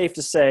yeah, it's safe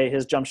to say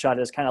his jump shot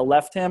has kind of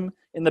left him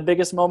in the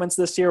biggest moments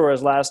this year,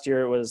 whereas last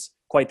year it was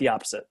quite the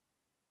opposite.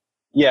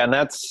 Yeah, and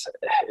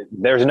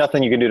there's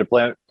nothing you can do to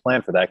plan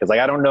for that, because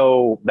I don't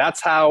know.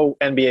 That's how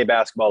NBA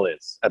basketball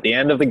is. At the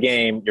end of the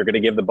game, you're going to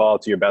give the ball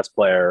to your best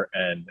player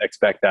and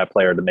expect that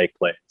player to make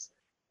plays.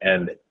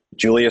 And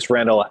Julius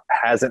Randle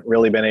hasn't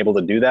really been able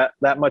to do that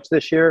much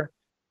this year.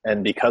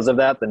 And because of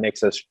that, the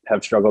Knicks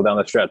have struggled down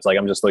the stretch. Like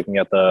I'm just looking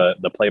at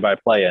the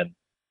play-by-play, and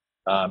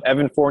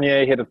Evan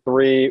Fournier hit a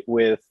 3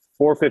 with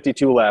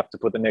 4:52 left to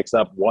put the Knicks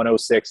up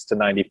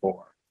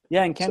 106-94.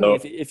 Yeah, and Kenny,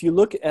 if you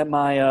look at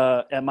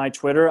my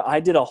Twitter,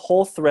 I did a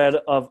whole thread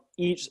of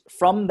each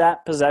from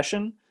that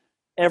possession,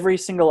 every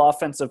single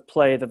offensive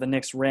play that the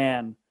Knicks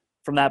ran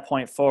from that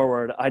point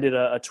forward. I did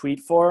a tweet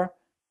for,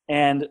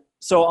 and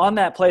so on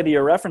that play that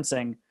you're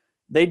referencing,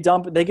 they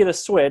get a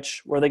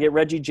switch where they get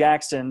Reggie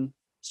Jackson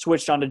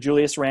switched onto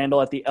Julius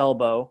Randle at the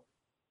elbow,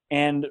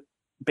 and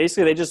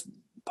basically they just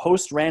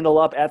post Randle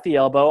up at the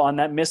elbow on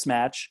that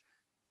mismatch,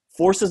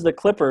 forces the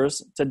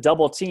Clippers to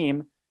double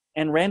team.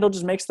 And Randle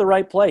just makes the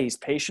right play. He's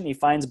patient. He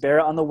finds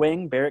Barrett on the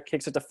wing. Barrett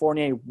kicks it to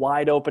Fournier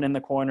wide open in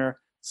the corner.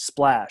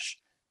 Splash.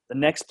 The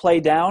next play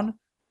down,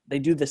 they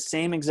do the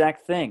same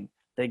exact thing.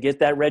 They get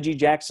that Reggie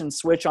Jackson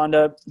switch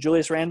onto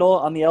Julius Randle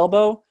on the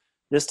elbow.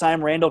 This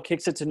time Randle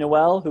kicks it to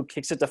Noel, who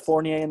kicks it to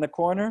Fournier in the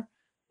corner.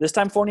 This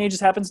time Fournier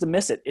just happens to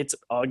miss it. It's,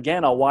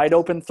 again, a wide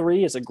open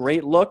 3. It's a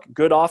great look,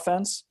 good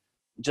offense.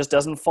 It just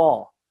doesn't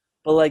fall.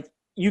 But, like,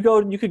 you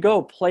could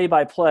go play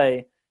by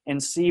play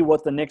and see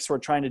what the Knicks were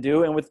trying to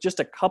do. And with just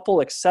a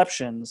couple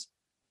exceptions,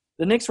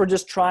 the Knicks were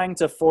just trying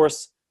to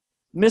force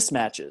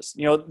mismatches.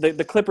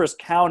 The Clippers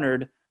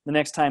countered the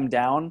next time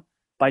down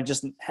by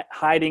just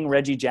hiding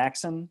Reggie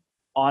Jackson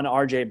on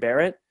RJ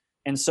Barrett.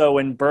 And so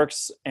when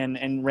Burks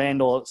and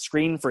Randle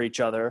screen for each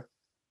other,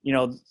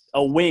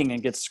 a wing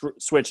and gets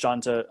switched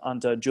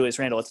onto Julius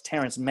Randle. It's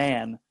Terrence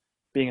Mann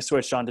being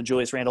switched onto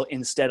Julius Randle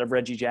instead of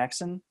Reggie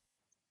Jackson.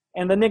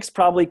 And the Knicks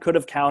probably could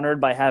have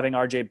countered by having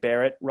RJ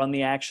Barrett run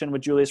the action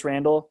with Julius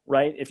Randle,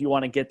 right? If you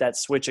want to get that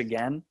switch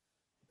again.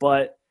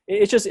 But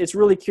it's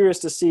really curious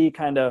to see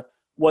kind of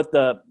what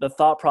the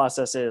thought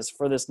process is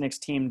for this Knicks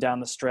team down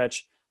the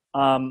stretch.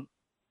 The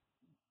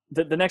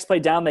next play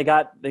down, they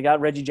got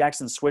Reggie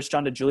Jackson switched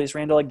onto Julius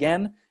Randle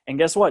again. And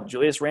guess what?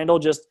 Julius Randle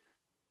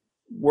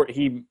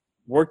he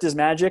worked his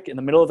magic in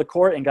the middle of the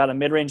court and got a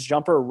mid-range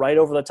jumper right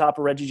over the top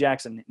of Reggie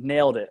Jackson.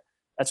 Nailed it.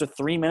 That's with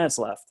 3 minutes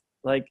left.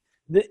 Like,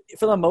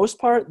 for the most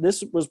part,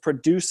 this was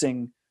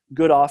producing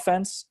good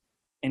offense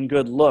and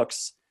good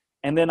looks.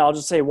 And then I'll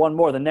just say one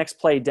more. The next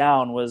play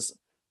down was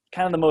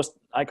kind of the most,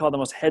 I call the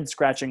most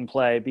head-scratching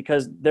play,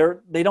 because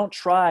they don't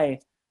try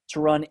to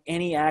run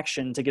any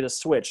action to get a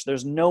switch.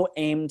 There's no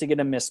aim to get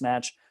a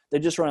mismatch. They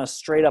just run a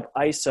straight-up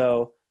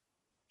ISO,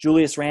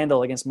 Julius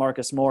Randle against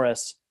Marcus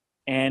Morris,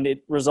 and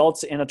it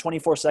results in a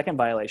 24-second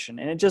violation.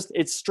 And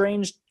it's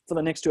strange for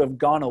the Knicks to have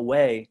gone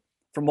away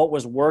from what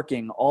was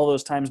working all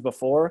those times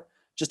before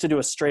just to do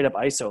a straight-up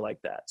ISO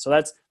like that. So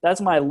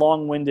that's my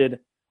long-winded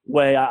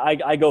way.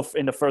 I go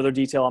into further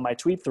detail on my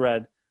tweet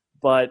thread,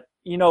 but,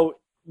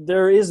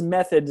 there is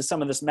method to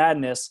some of this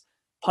madness,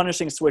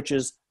 punishing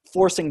switches,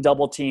 forcing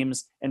double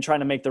teams, and trying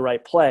to make the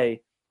right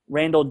play.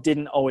 Randall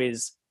didn't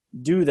always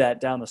do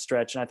that down the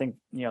stretch, and I think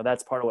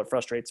that's part of what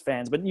frustrates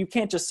fans. But you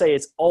can't just say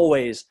it's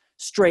always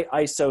straight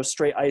ISO,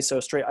 straight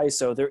ISO, straight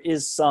ISO. There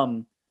is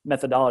some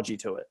methodology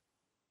to it.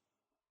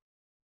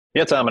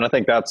 Yeah, Tom, and I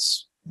think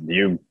that's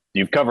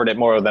you've covered it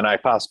more than I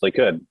possibly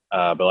could.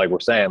 But like we're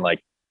saying,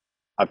 like,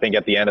 I think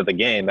at the end of the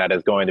game, that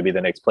is going to be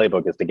the Knicks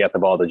playbook, is to get the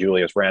ball to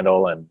Julius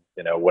Randle, and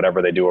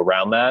whatever they do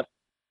around that,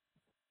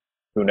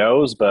 who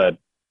knows? But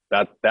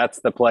that's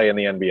the play in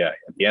the NBA.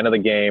 At the end of the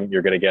game,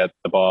 you're going to get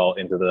the ball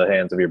into the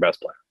hands of your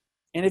best player.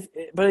 And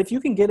if you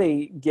can get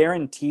a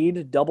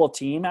guaranteed double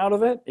team out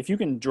of it, if you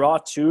can draw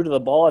two to the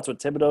ball, that's what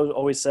Thibodeau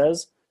always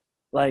says.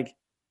 Like,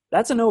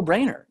 that's a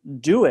no-brainer.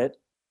 Do it.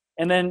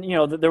 And then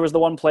there was the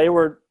one play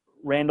where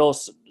Randall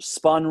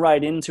spun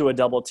right into a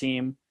double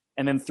team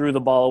and then threw the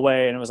ball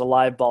away, and it was a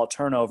live ball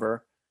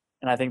turnover.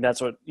 And I think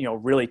that's what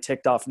really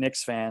ticked off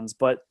Knicks fans.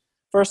 But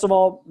first of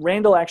all,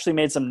 Randall actually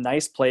made some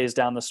nice plays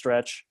down the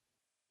stretch.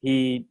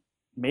 He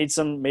made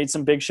some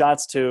big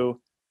shots too.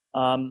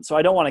 So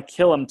I don't want to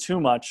kill him too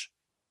much.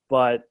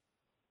 But,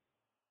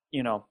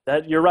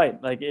 that you're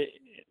right. Like,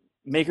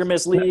 make or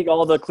miss league,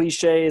 all the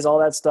cliches, all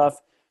that stuff.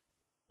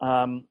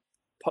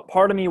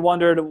 Part of me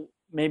wondered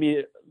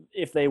maybe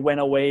if they went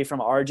away from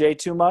RJ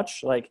too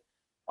much. Like,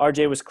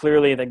 RJ was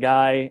clearly the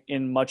guy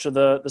in much of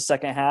the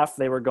second half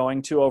they were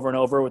going to over and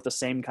over with the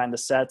same kind of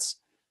sets.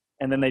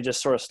 And then they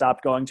just sort of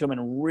stopped going to him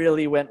and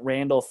really went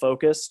Randall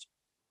focused.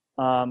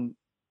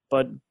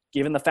 But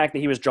given the fact that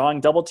he was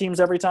drawing double teams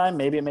every time,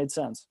 maybe it made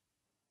sense.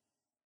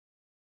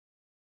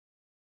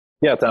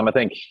 Yeah, Tom, I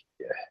think,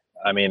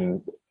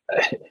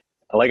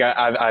 like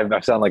I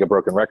sound like a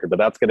broken record, but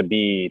that's going to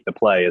be the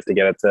play, is to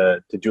get it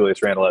to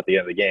Julius Randle at the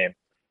end of the game.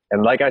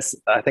 And like I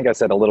think I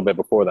said a little bit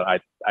before that, I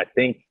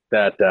think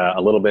that a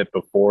little bit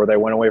before they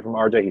went away from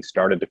RJ, he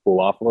started to cool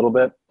off a little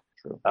bit.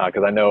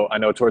 Because I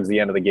know towards the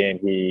end of the game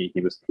he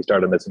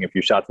started missing a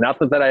few shots. Not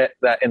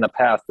that in the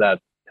past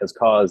that has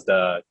caused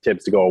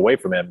Tibbs to go away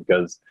from him,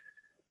 because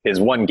his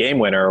one game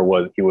winner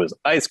he was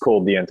ice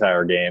cold the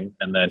entire game,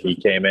 and then he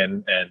came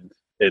in and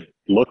it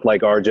looked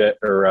like RJ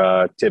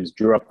or Tibbs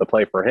drew up the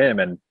play for him,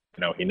 and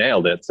he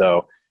nailed it.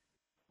 So,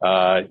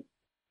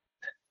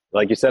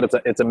 like you said,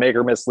 it's a make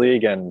or miss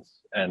league, and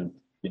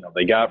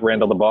they got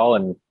Randall the ball,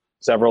 and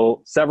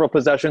several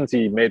possessions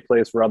he made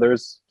plays for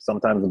others.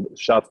 Sometimes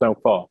shots don't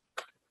fall.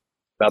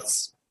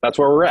 That's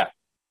where we're at.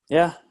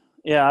 Yeah.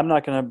 I'm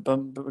not going to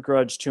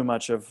begrudge too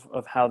much of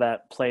how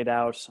that played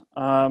out.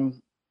 I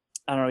don't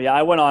know. Yeah,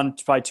 I went on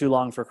probably too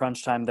long for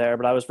crunch time there,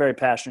 but I was very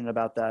passionate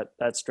about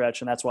that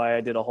stretch, and that's why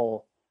I did a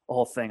whole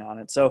thing on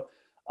it. So,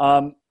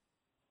 a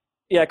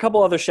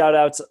couple other shout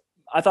outs.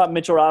 I thought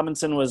Mitchell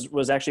Robinson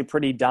was actually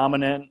pretty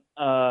dominant,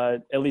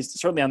 at least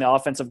certainly on the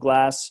offensive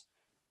glass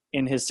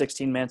in his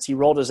 16 minutes. He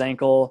rolled his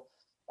ankle.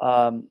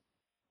 I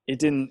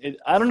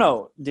don't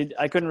know.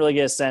 I couldn't really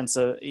get a sense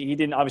of, he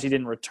obviously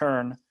didn't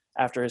return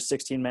after his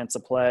 16 minutes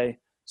of play.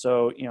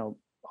 So,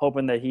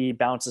 hoping that he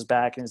bounces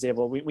back and is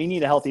able, we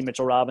need a healthy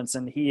Mitchell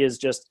Robinson. He is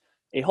just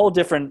a whole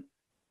different,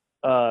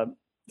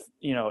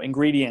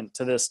 ingredient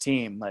to this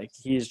team. Like,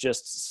 he's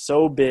just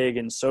so big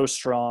and so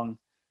strong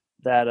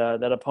that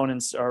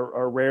opponents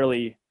are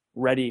rarely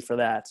ready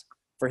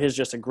for his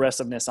just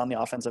aggressiveness on the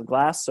offensive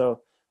glass.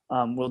 So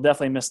we'll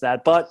definitely miss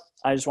that. But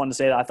I just wanted to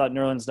say that I thought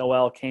Nerlens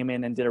Noel came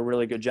in and did a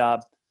really good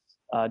job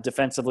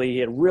defensively. He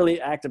had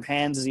really active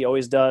hands, as he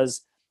always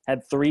does,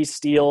 had 3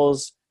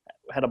 steals,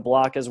 had a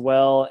block as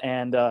well,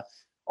 and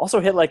also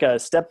hit like a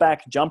step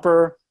back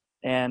jumper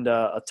and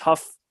a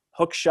tough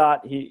hook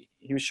shot. He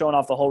was showing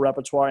off the whole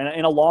repertoire, and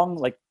in a long,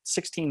 like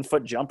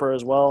 16-foot jumper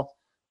as well.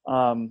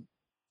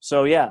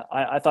 So yeah,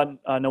 I thought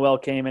Noel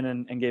came in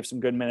and gave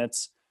some good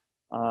minutes.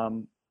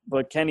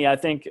 But Kenny, I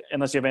think,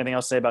 unless you have anything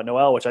else to say about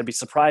Noel, which I'd be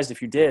surprised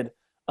if you did,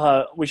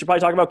 we should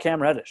probably talk about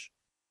Cam Reddish.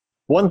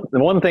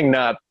 One thing,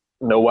 not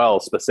Noel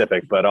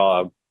specific, but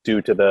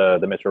due to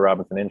the Mitchell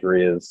Robinson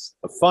injury, is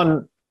a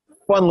fun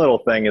little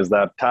thing is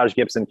that Taj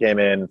Gibson came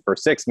in for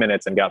 6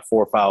 minutes and got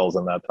 4 fouls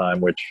in that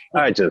time, which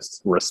I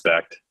just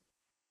respect.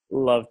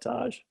 Love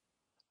Taj.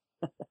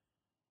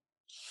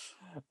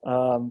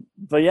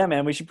 But yeah,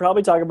 man, we should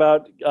probably talk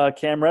about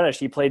Cam Reddish.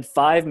 He played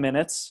 5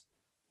 minutes.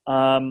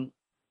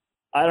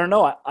 I don't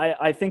know.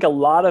 I think a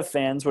lot of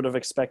fans would have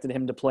expected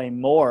him to play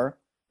more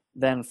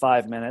than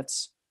 5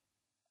 minutes.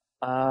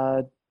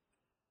 Uh,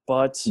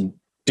 but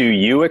Do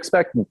you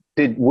expect?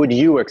 Would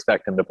you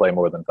expect him to play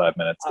more than 5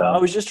 minutes, I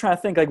Tom? was just trying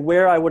to think like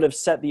where I would have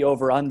set the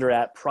over under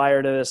at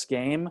prior to this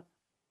game.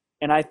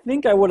 And I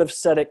think I would have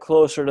set it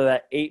closer to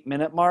that 8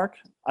 minute mark.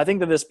 I think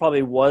that this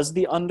probably was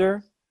the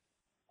under.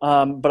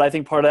 But I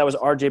think part of that was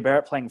RJ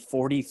Barrett playing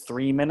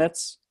 43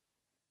 minutes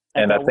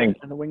at And I that think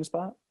in the wing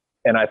spot.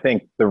 And I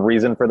think the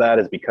reason for that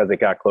is because it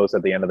got close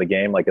at the end of the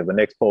game. Like if the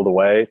Knicks pulled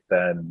away,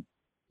 then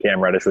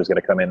Cam Reddish was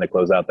going to come in to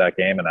close out that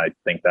game, and I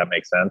think that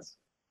makes sense.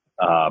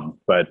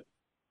 But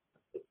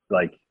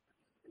like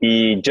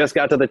he just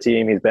got to the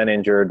team, he's been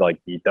injured.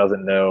 Like he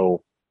doesn't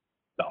know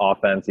the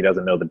offense, he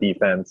doesn't know the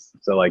defense.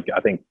 So like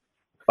I think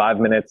 5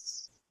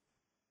 minutes,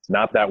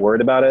 not that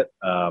worried about it.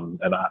 And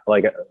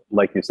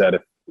like you said,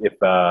 if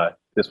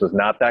this was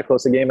not that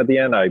close a game at the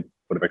end, I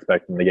would have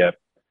expected him to get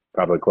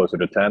probably closer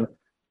to 10.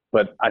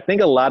 But I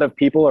think a lot of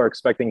people are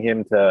expecting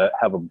him to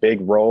have a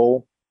big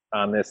role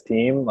on this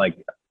team.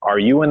 Like, are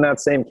you in that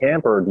same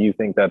camp, or do you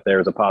think that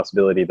there's a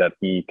possibility that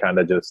he kind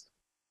of just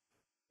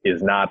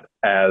is not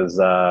as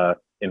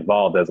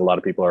involved as a lot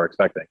of people are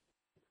expecting?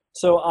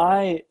 So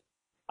I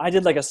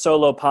did like a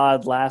solo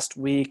pod last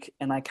week,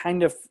 and I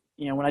kind of,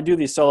 when I do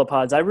these solo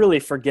pods, I really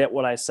forget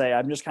what I say.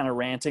 I'm just kind of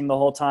ranting the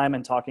whole time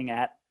and talking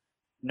at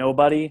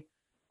nobody.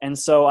 And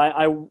so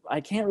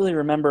I can't really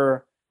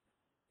remember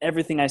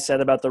everything I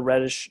said about the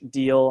Reddish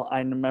deal.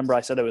 I remember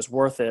I said it was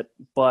worth it,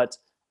 but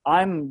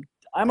I'm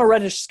a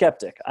Reddish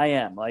skeptic. I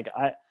am. Like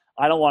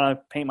I don't want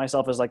to paint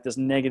myself as like this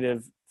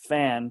negative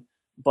fan,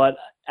 but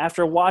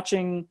after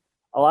watching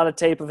a lot of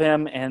tape of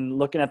him and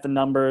looking at the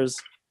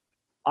numbers,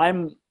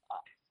 I'm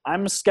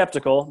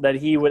skeptical that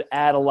he would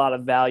add a lot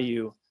of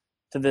value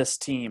to this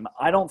team.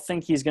 I don't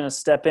think he's going to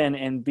step in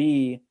and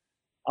be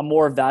a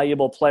more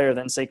valuable player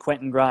than, say,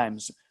 Quentin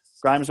Grimes.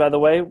 Grimes, by the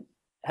way,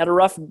 had a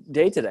rough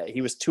day today.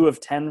 He was 2 of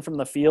 10 from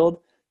the field,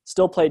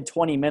 still played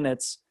 20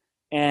 minutes.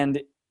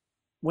 And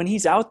when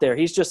he's out there,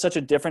 he's just such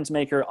a difference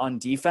maker on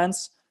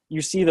defense.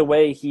 You see the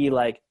way he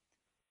like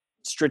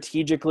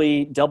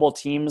strategically double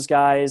teams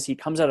guys. He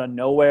comes out of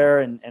nowhere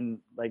and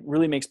like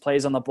really makes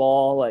plays on the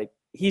ball. Like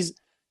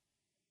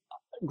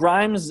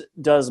Grimes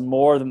does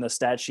more than the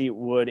stat sheet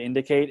would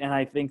indicate. And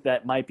I think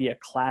that might be a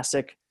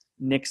classic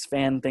Knicks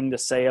fan thing to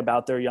say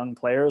about their young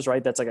players,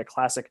 right? That's like a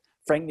classic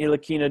Frank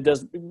Ntilikina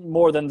does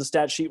more than the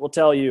stat sheet will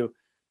tell you.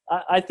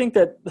 I think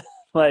that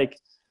like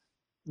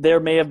there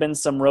may have been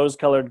some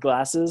rose-colored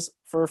glasses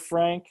for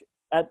Frank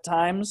at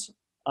times.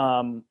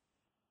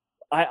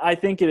 I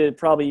think it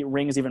probably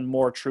rings even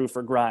more true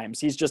for Grimes.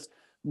 He's just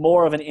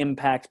more of an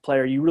impact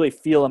player. You really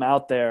feel him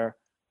out there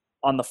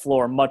on the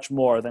floor much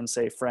more than,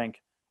 say,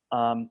 Frank.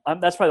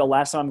 That's probably the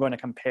last time I'm going to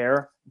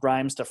compare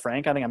Grimes to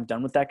Frank. I think I'm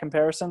done with that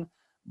comparison.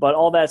 But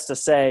all that's to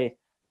say,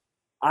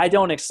 I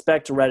don't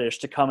expect Reddish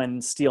to come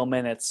and steal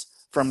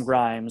minutes from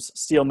Grimes,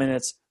 steal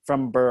minutes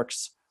from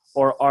Burks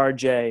or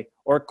RJ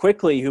or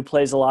Quickly, who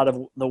plays a lot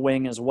of the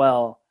wing as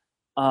well.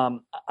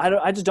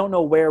 I just don't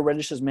know where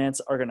Reddish's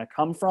minutes are going to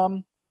come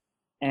from,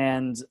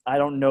 and I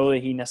don't know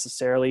that he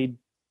necessarily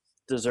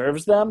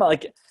deserves them.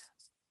 Like,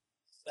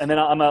 and then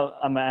I'm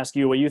gonna ask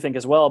you what you think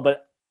as well.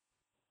 But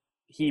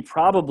he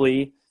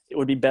probably it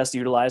would be best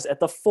utilized at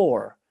the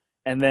 4,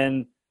 and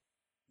then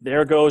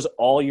there goes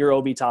all your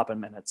Obi Toppin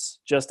minutes.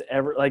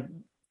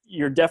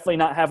 You're definitely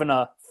not having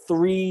a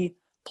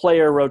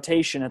 3-player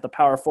rotation at the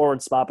power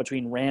forward spot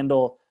between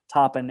Randall,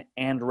 Toppin,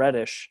 and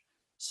Reddish.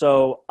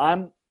 So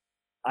I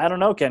don't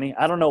know, Kenny.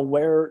 I don't know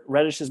where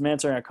Reddish's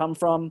minutes are going to come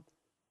from,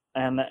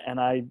 and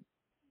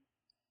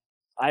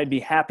I'd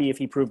be happy if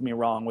he proved me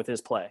wrong with his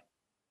play.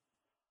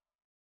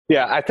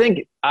 Yeah, I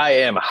think I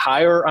am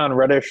higher on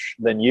Reddish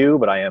than you,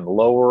 but I am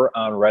lower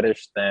on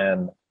Reddish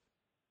than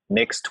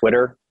Knicks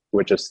Twitter,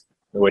 which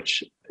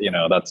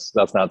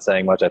that's not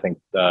saying much. I think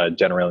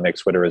generally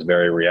Knicks Twitter is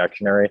very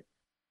reactionary.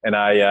 And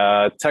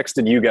I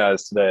texted you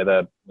guys today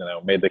that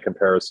made the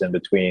comparison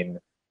between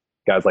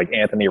guys like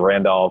Anthony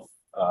Randolph,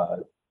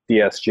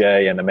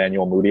 DSJ, and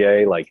Emmanuel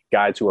Mudiay, like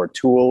guys who are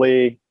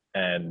tooly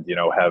and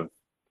have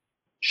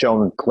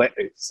shown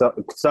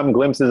some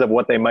glimpses of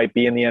what they might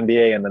be in the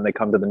NBA, and then they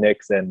come to the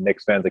Knicks, and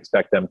Knicks fans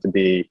expect them to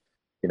be,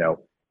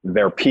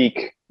 their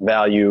peak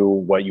value,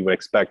 what you would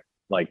expect,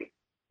 like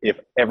if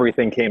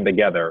everything came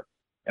together.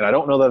 And I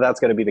don't know that that's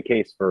going to be the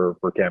case for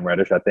Cam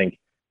Reddish. I think,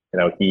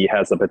 he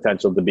has the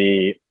potential to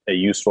be a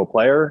useful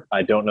player.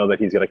 I don't know that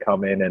he's going to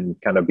come in and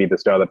kind of be the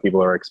star that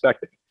people are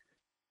expecting.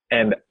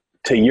 And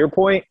to your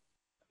point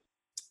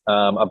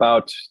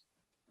about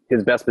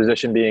his best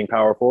position being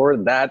power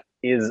forward, that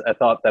is a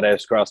thought that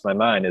has crossed my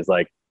mind, is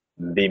like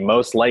the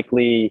most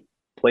likely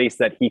place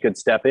that he could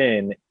step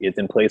in is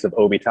in place of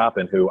Obi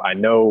Toppin, who I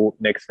know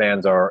Knicks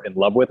fans are in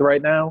love with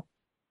right now,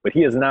 but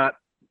he has not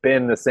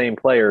been the same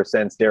player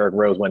since Derrick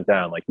Rose went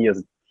down. Like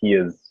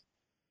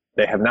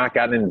they have not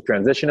gotten into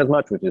transition as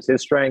much, which is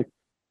his strength,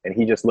 and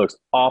he just looks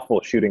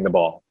awful shooting the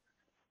ball.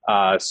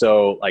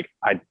 So like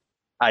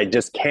I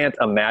just can't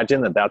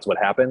imagine that that's what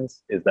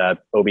happens. Is that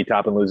Obi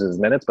Toppin loses his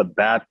minutes? But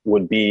that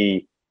would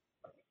be,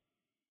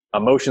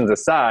 emotions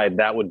aside,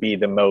 that would be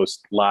the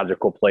most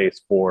logical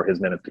place for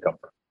his minutes to come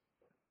from.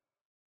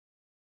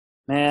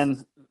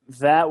 Man,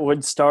 that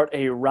would start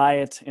a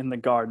riot in the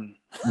garden.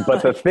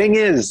 But the thing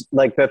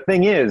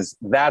is,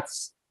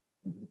 that's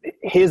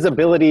his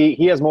ability.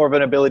 He has more of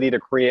an ability to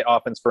create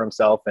offense for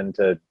himself and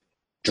to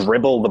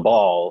dribble the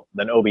ball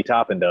than Obi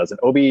Toppin does. And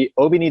Obi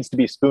needs to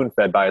be spoon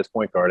fed by his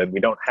point guard, and we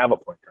don't have a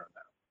point guard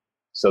now.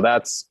 So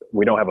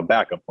we don't have a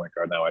backup point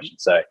guard now, I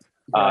should say.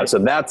 Right. So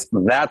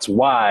that's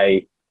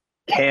why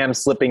Cam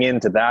slipping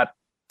into that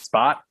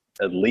spot,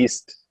 at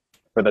least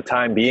for the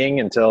time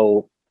being,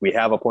 until we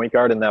have a point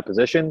guard in that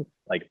position,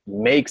 like,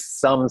 makes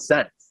some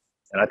sense.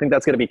 And I think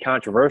that's going to be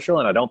controversial,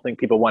 and I don't think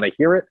people want to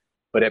hear it,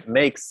 but it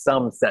makes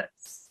some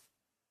sense.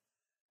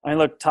 I mean,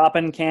 look,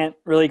 Toppin can't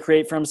really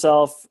create for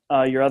himself.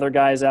 Your other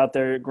guys out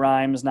there,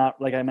 Grimes,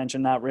 not, like I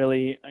mentioned, not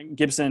really.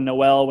 Gibson and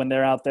Noel, when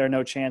they're out there,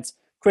 no chance.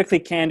 Quickly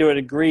can to a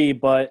degree,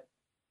 but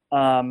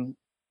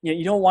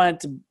you don't want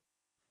it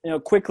to,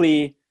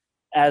 Quickly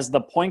as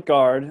the point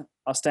guard,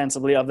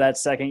 ostensibly, of that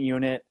second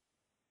unit,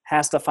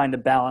 has to find a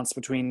balance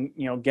between,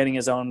 getting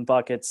his own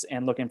buckets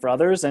and looking for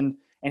others. And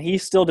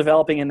he's still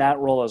developing in that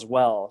role as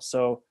well.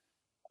 So,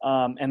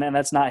 and then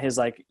that's not his,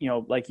 like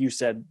you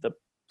said, the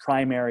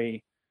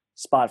primary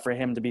spot for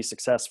him to be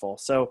successful.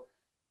 So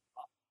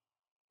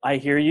I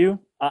hear you.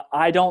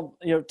 I don't,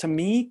 to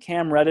me,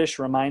 Cam Reddish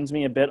reminds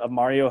me a bit of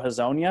Mario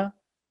Hezonja,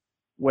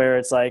 where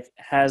it's like,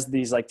 has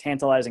these like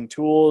tantalizing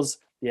tools,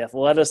 the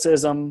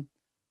athleticism,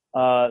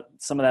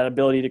 some of that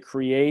ability to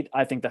create.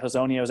 I think the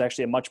Hezonja is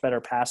actually a much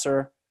better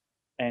passer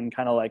and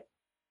kind of like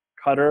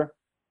cutter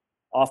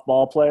off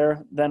ball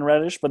player than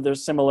Reddish, but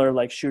there's similar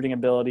like shooting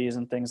abilities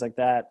and things like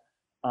that.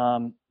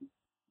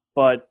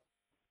 But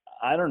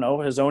I don't know,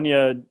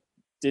 Hezonja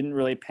didn't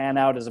really pan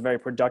out as a very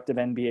productive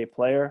NBA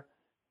player.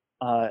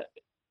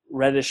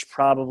 Reddish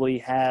certainly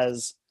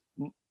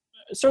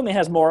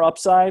has more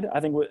upside. I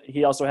think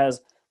he also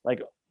has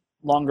like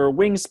longer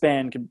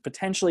wingspan, can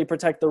potentially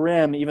protect the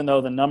rim, even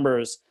though the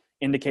numbers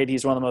indicate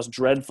he's one of the most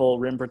dreadful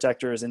rim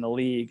protectors in the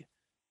league.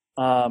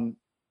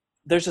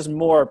 There's just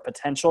more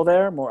potential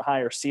there, more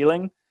higher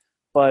ceiling,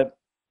 but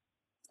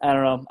I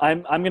don't know.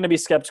 I'm going to be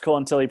skeptical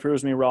until he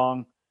proves me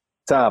wrong.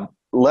 Tom,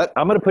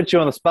 I'm going to put you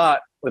on the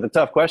spot with a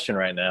tough question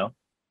right now.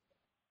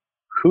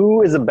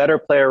 Who is a better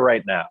player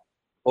right now,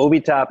 Obi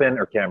Toppin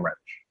or Cam Reddish?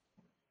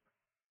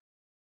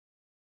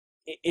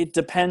 It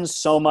depends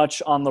so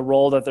much on the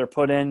role that they're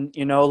put in,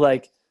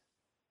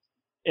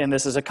 and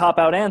this is a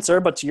cop-out answer,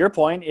 but to your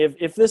point,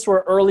 if this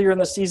were earlier in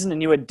the season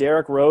and you had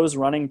Derrick Rose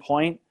running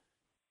point,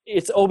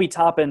 it's Obi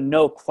Toppin,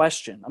 no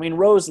question. I mean,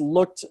 Rose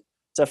looked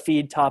to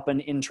feed Toppin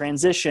in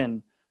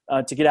transition,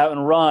 to get out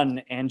and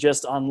run, and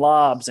just on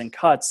lobs and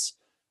cuts.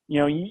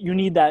 You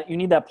need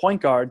that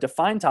point guard to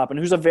find Toppin,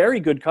 who's a very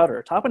good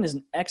cutter. Toppin is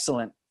an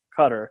excellent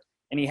cutter,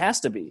 and he has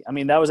to be. I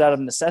mean, that was out of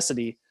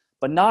necessity,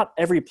 but not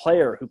every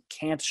player who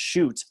can't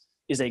shoot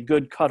is a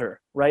good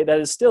cutter, right? That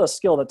is still a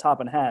skill that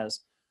Toppin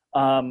has.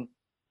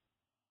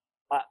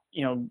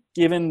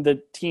 Given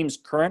the team's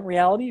current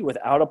reality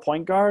without a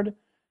point guard,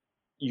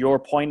 your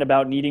point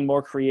about needing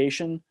more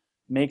creation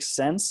makes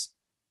sense.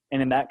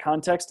 And in that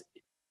context,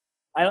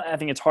 I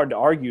think it's hard to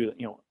argue.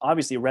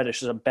 Obviously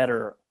Reddish is a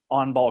better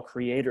on-ball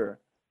creator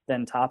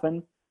than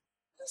Toppin.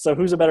 So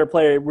who's a better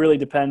player? It really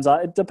depends.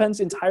 It depends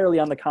entirely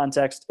on the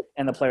context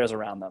and the players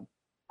around them.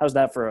 How's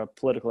that for a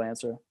political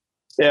answer?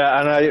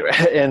 Yeah,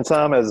 and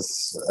Tom,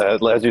 as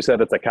you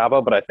said, it's a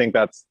cop-out, but I think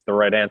that's the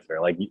right answer.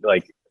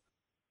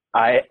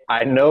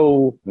 I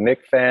know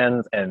Knick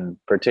fans, and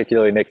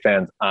particularly Knick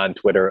fans on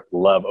Twitter,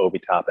 love Obi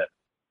Toppin,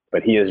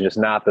 but he is just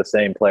not the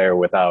same player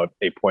without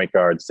a point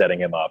guard setting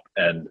him up.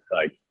 And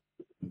like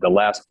the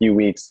last few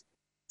weeks,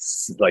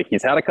 like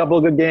he's had a couple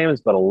of good games,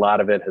 but a lot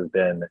of it has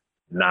been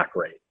not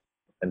great.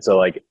 And so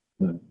like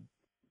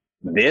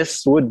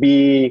this would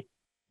be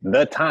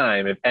the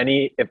time,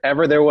 if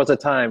ever there was a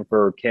time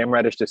for Cam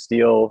Reddish to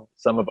steal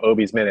some of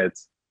Obi's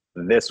minutes,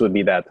 this would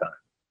be that time.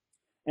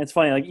 And it's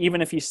funny, like even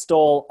if he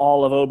stole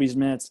all of Obi's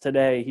minutes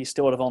today, he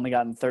still would have only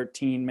gotten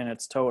 13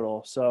 minutes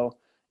total. So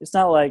it's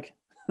not like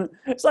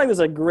there's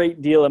a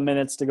great deal of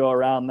minutes to go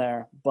around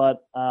there.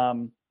 But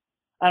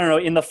I don't know.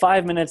 In the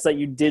 5 minutes that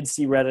you did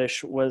see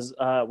Reddish, was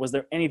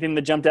there anything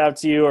that jumped out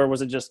to you, or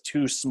was it just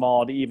too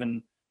small to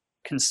even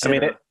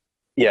consider?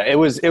 It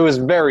was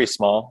very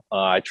small.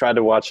 I tried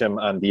to watch him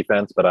on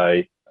defense, but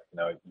I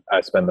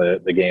spend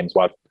the games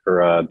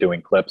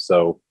doing clips,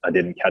 so I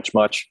didn't catch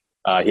much.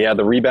 He had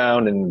the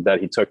rebound and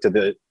that he took to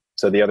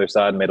the other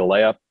side and made a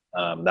layup.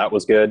 That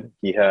was good.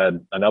 He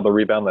had another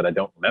rebound that I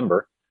don't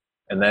remember.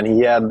 And then he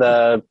had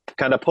the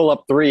kind of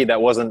pull-up three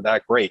that wasn't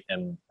that great.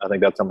 And I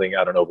think that's something,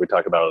 I don't know if we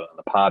talk about it on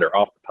the pod or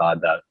off the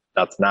pod,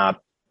 that's not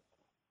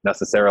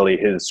necessarily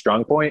his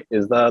strong point,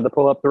 is the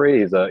pull-up three.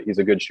 He's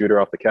a good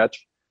shooter off the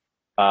catch.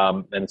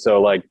 And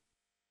so like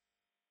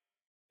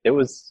it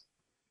was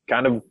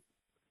kind of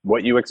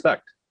what you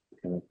expect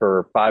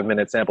for 5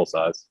 minute sample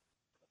size.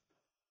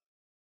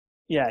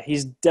 Yeah,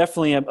 he's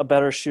definitely a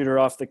better shooter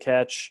off the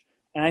catch.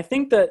 And I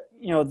think that,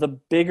 the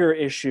bigger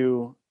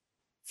issue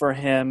for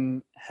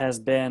him has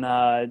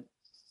been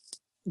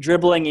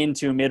dribbling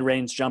into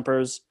mid-range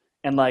jumpers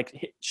and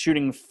like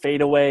shooting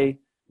fadeaway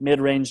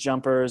mid-range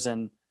jumpers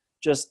and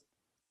just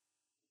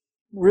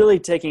really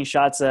taking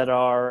shots that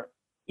are,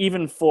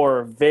 even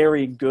for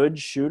very good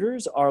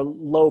shooters, are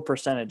low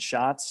percentage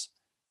shots.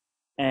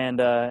 And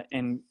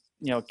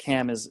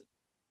Cam is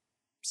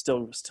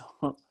still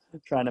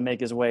trying to make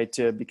his way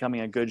to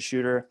becoming a good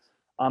shooter.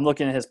 I'm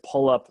looking at his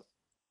pull-up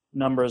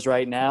numbers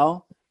right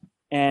now,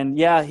 and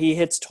yeah, he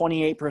hits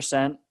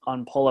 28%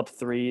 on pull-up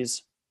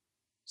threes.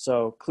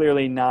 So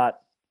clearly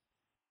not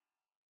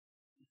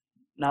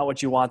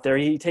what you want there.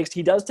 He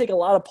does take a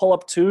lot of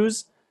pull-up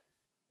twos,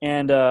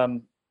 and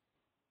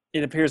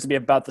it appears to be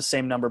about the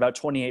same number, about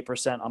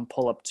 28% on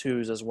pull-up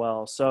twos as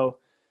well. So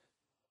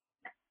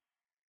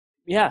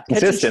yeah,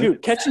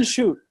 Consistent. catch and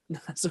shoot.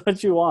 That's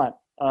what you want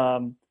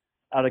out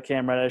of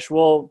Cam Reddish.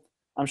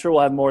 I'm sure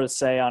we'll have more to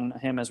say on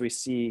him as we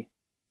see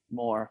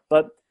more.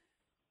 But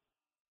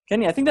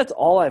Kenny, I think that's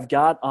all I've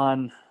got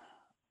on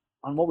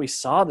what we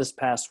saw this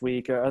past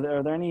week. Are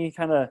there any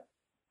kind of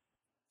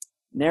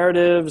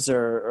narratives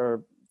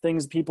or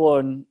things people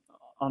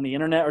on the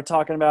internet are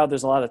talking about?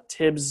 There's a lot of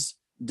Tibbs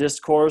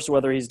discourse,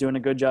 whether he's doing a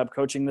good job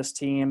coaching this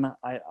team.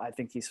 I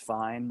think he's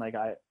fine. Like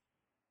I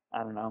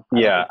don't know.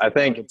 Yeah, I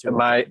think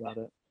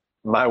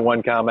my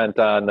one comment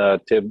on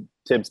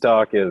Tibbs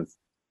talk is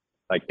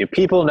like, do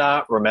people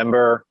not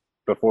remember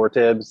before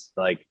Tibbs?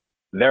 Like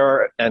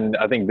and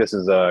I think this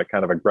is a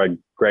kind of a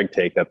Greg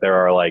take, that there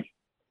are like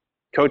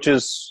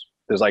coaches.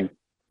 There's like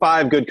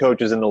 5 good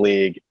coaches in the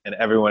league, and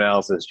everyone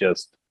else is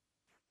just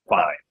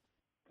fine.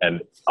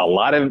 And a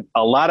lot of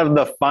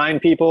the fine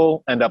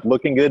people end up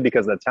looking good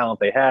because of the talent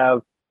they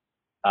have.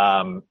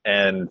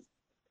 And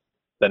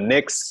the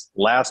Knicks'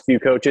 last few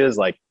coaches,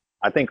 like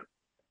I think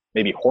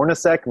maybe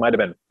Hornacek might have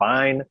been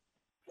fine.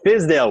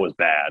 Fizdale was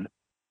bad.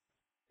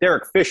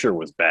 Derek Fisher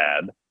was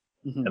bad.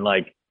 Mm-hmm. And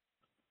like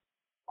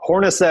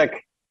Hornacek,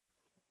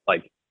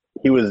 like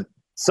he was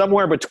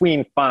somewhere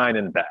between fine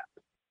and bad.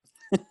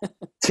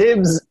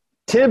 Tibbs,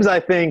 I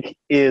think,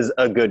 is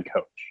a good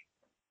coach.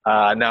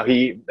 Now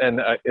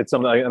it's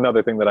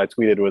another thing that I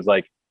tweeted was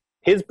like,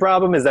 his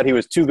problem is that he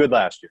was too good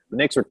last year. The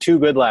Knicks were too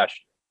good last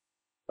year.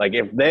 Like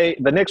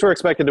the Knicks were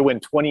expected to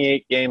win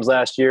 28 games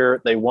last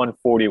year, they won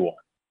 41.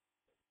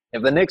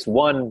 If the Knicks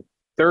won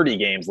 30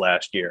 games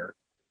last year,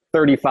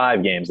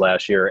 35 games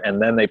last year,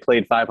 and then they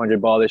played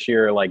 500 ball this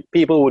year, like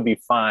people would be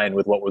fine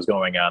with what was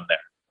going on there.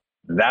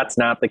 That's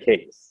not the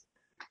case.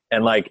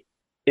 And like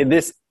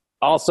this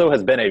also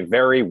has been a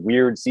very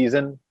weird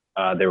season.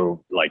 There were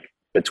like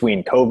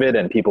between COVID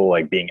and people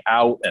like being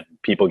out and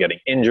people getting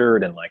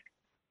injured, and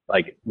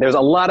like there's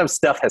a lot of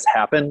stuff has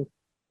happened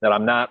that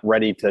I'm not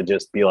ready to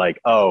just be like,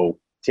 oh,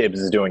 Tibbs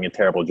is doing a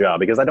terrible job,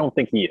 because I don't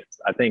think he is.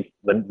 I think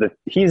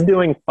he's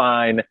doing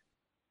fine.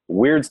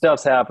 Weird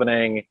stuff's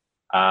happening.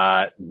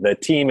 The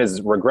team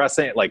is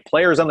regressing. Like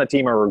players on the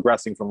team are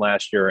regressing from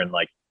last year, and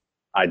like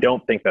I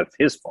don't think that's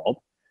his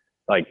fault.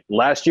 Like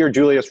last year,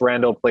 Julius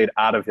Randle played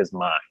out of his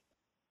mind.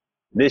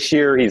 This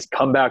year, he's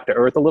come back to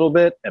earth a little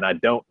bit, and I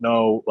don't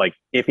know like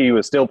if he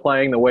was still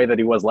playing the way that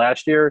he was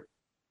last year.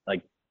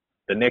 Like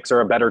the Knicks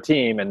are a better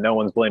team, and no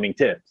one's blaming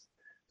Tibbs.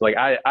 Like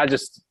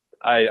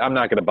I'm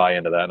not going to buy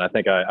into that, and I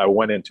think I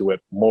went into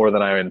it more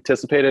than I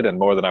anticipated and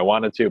more than I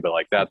wanted to. But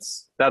like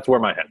that's where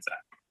my head's at.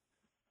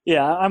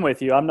 Yeah, I'm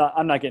with you. I'm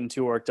not getting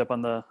too worked up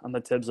on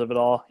the Tibbs of it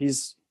all.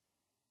 He's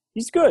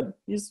good.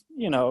 He's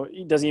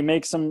does he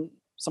make some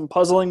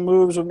puzzling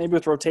moves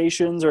with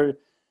rotations, or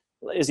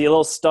is he a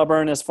little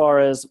stubborn as far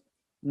as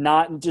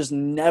not just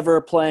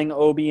never playing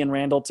Obi and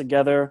Randall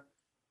together?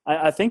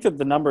 I think that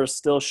the numbers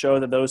still show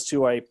that those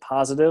two are a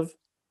positive.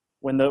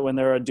 When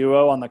they're a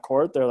duo on the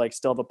court, they're like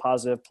still the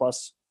positive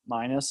plus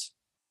minus.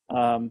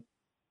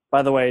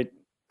 By the way,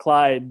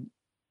 Clyde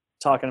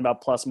talking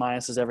about plus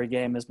minuses every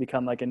game has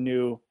become like a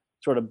new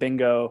sort of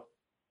bingo,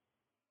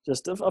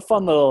 just a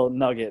fun little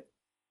nugget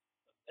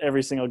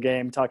every single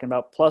game, talking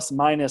about plus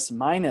minus.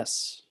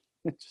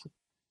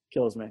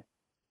 Kills me.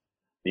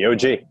 The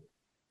OG.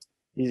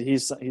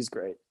 He's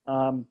great.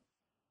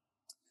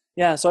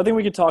 Yeah, so I think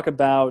we could talk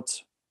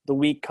about the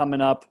week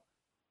coming up.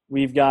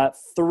 We've got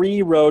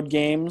 3 road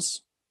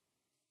games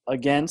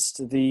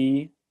against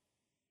the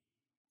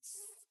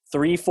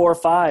 3, 4,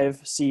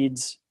 5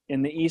 seeds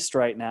in the East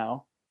right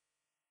now.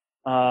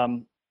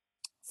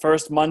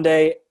 First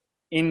Monday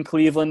in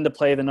Cleveland to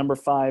play the number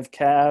 5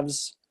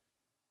 Cavs.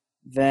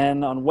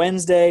 Then on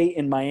Wednesday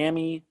in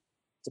Miami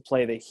to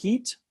play the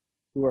Heat,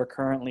 who are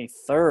currently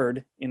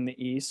 3rd in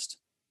the East.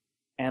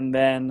 And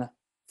then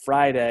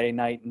Friday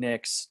night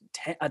Knicks,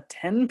 a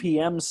 10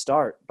 p.m.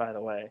 start, by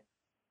the way.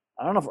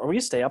 I don't know. Are we going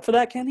to stay up for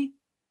that, Kenny?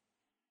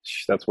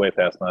 That's way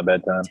past my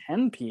bedtime.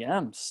 10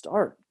 p.m.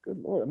 start. Good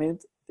Lord. I mean,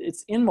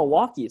 it's in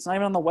Milwaukee. It's not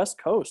even on the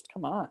West Coast.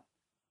 Come on.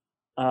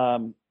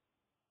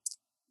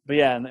 But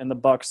yeah, and the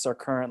Bucks are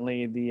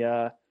currently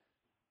the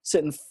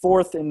sitting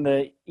fourth in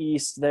the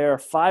East. They're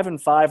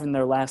 5-5 in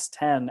their last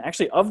 10.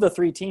 Actually, of the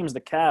three teams,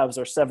 the Cavs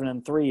are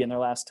 7-3 in their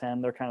last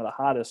 10. They're kind of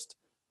the hottest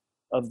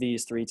of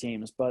these three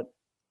teams. But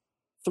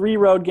 3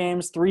 road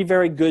games, 3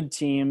 very good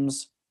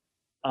teams.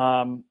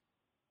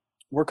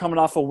 We're coming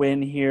off a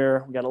win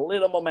here. We got a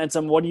little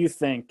momentum. What do you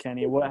think,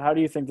 Kenny? How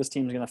do you think this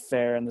team's going to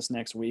fare in this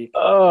next week?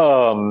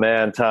 Oh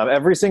man, Tom!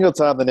 Every single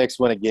time the Knicks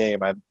win a game,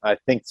 I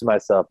think to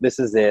myself, this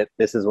is it.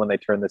 This is when they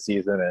turn the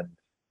season and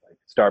like,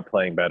 start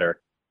playing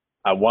better.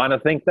 I want to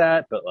think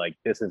that, but like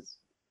this is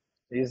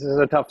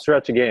a tough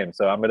stretch of games.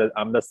 So I'm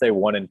gonna say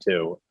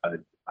 1-2.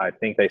 I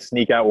think they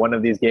sneak out one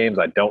of these games.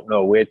 I don't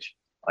know which.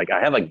 Like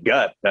I have a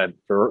gut that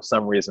for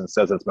some reason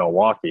says it's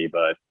Milwaukee,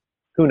 but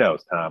who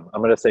knows, Tom?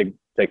 I'm gonna say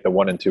take the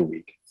 1-2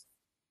 week.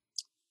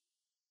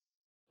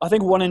 I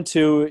think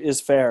 1-2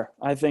 is fair.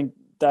 I think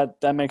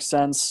that makes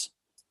sense.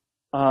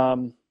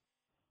 You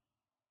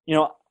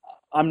know,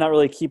 I'm not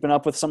really keeping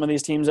up with some of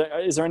these teams.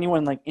 Is there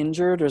anyone like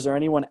injured, or is there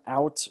anyone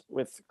out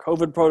with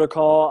COVID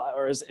protocol,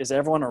 or is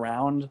everyone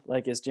around?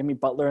 Like, is Jimmy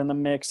Butler in the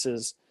mix?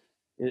 Is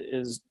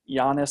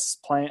Giannis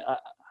playing?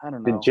 I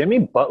don't know. Did Jimmy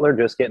Butler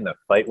just get in a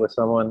fight with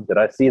someone? Did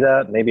I see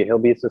that? Maybe he'll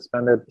be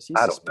suspended. Is he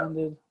I don't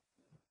suspended? know.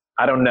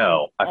 I don't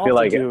know. I'll feel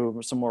have to like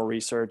do some more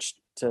research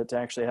to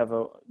actually have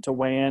to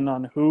weigh in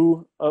on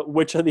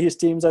which of these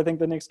teams I think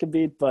the Knicks could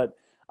beat. But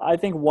I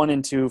think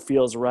 1-2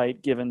 feels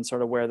right given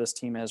sort of where this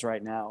team is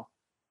right now.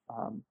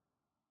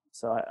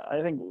 So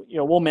I think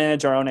we'll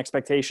manage our own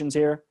expectations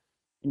here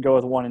and go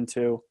with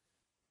 1-2.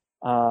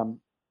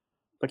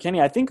 But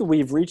Kenny, I think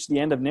we've reached the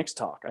end of Knicks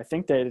talk. I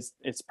think that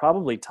it's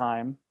probably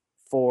time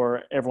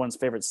for everyone's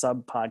favorite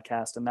sub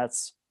podcast, and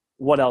that's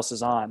What Else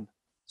Is On.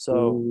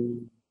 So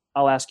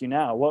I'll ask you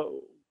now,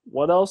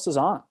 what else is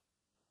on?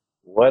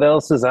 what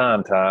else is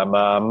on, Tom?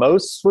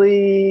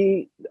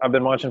 Mostly I've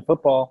been watching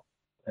football,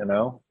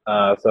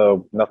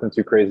 so nothing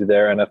too crazy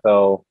there.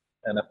 NFL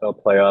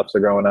playoffs are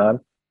going on.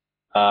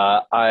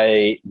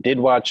 I did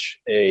watch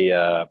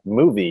a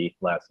movie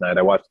last night.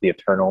 I watched The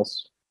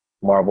Eternals,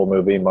 Marvel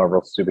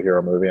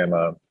superhero movie. I'm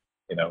a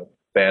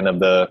fan of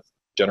the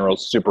general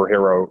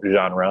superhero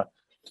genre.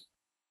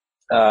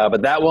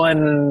 But that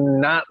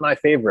one, not my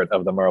favorite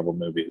of the Marvel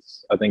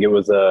movies. I think it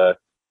was a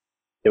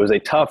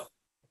tough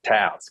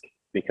task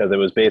because it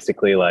was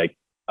basically like,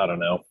 I don't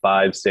know,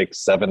 5, 6,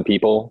 7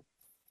 people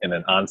in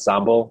an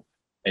ensemble,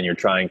 and you're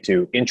trying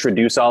to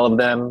introduce all of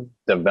them,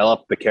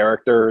 develop the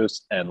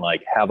characters, and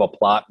like have a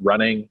plot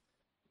running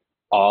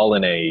all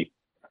in I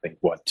think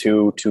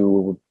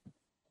 2+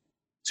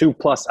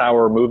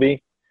 hour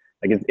movie.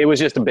 Like it was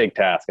just a big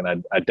task,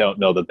 and I don't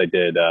know that they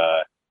did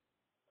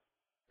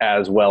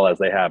as well as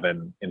they have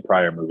in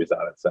prior movies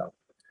on it. So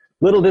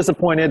little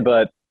disappointed,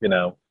 but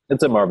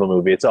it's a Marvel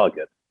movie. It's all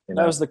good.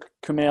 That was the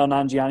Kumail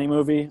Nanjiani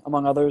movie,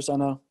 among others. I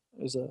know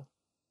it was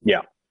yeah.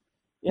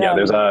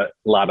 There's a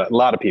lot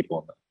of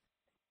people in there.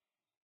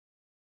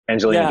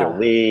 Angelina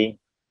Jolie.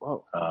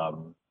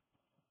 Whoa.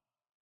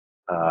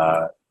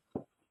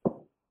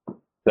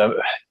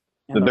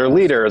 Their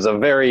leader is a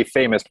very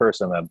famous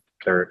person that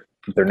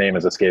their name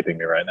is escaping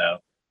me right now.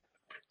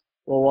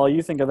 Well, while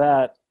you think of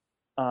that,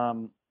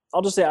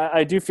 I'll just say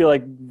I do feel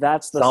like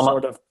that's the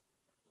sort of.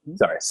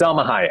 Sorry,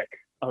 Selma Hayek.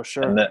 Oh,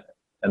 sure.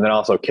 And then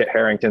also Kit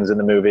Harington's in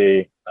the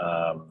movie.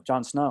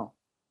 Jon Snow.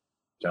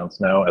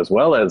 As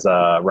well as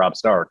Rob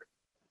Stark.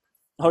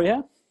 Oh,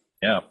 yeah?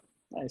 Yeah.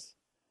 Nice.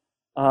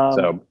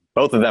 So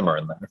both of them are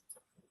in there.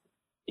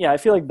 Yeah, I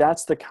feel like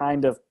that's the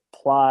kind of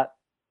plot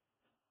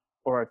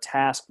or a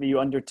task that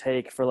you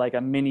undertake for like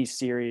a mini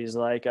series,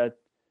 like a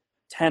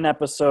 10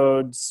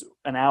 episodes,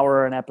 an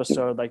hour an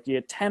episode. Like you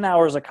get 10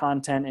 hours of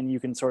content and you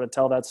can sort of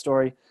tell that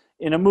story.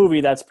 In a movie,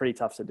 that's pretty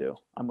tough to do.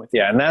 I'm with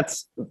you. Yeah, and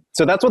that's what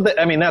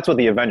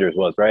the Avengers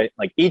was, right?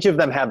 Like each of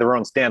them had their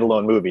own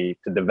standalone movie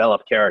to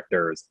develop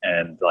characters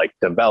and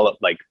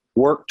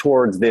work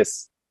towards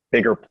this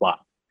bigger plot.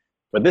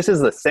 But this is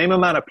the same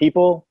amount of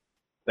people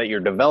that you're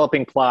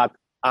developing plot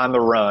on the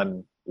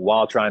run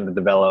while trying to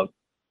develop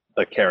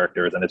the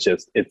characters, and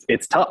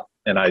it's tough.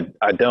 And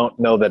I don't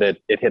know that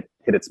it hit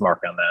its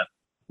mark on that.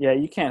 Yeah,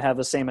 you can't have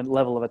the same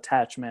level of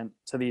attachment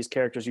to these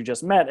characters you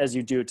just met as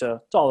you do to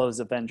all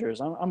those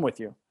Avengers. I'm with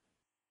you.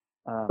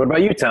 What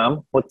about you,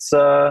 Tom? What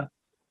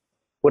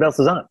else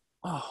is on?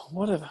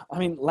 Oh,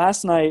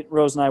 last night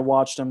Rose and I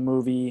watched a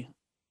movie.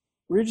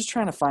 We were just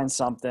trying to find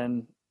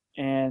something,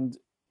 and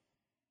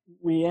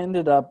we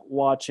ended up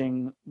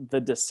watching The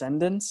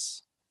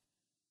Descendants.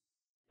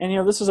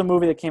 And this was a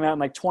movie that came out in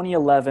like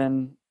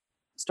 2011,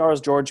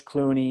 stars George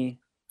Clooney,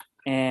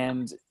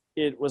 and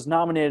it was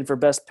nominated for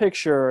Best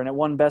Picture, and it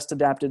won Best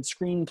Adapted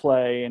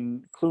Screenplay,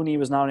 and Clooney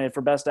was nominated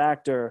for Best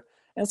Actor.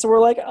 And so we're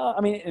like,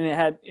 and it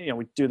had,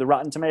 we do the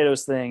Rotten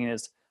Tomatoes thing, and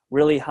it's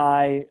really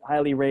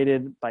highly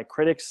rated by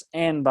critics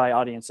and by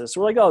audiences.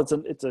 So we're like,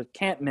 it's a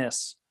can't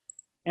miss.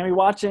 And we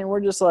watch it, and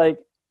we're just like,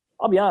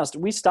 I'll be honest,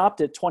 we stopped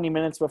it 20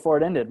 minutes before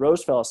it ended.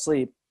 Rose fell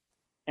asleep,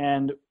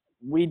 and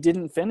we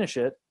didn't finish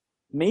it.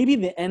 Maybe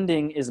the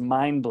ending is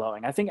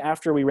mind-blowing. I think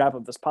after we wrap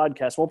up this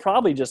podcast, we'll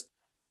probably just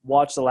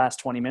watch the last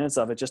 20 minutes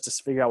of it just to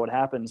figure out what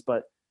happens.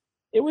 But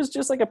it was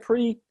just like a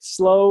pretty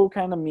slow,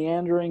 kind of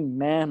meandering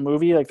man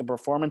movie. Like the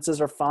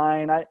performances are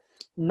fine.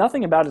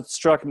 Nothing about it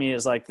struck me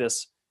as like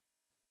this,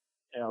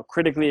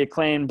 critically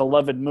acclaimed,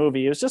 beloved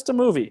movie. It was just a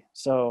movie.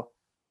 So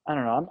I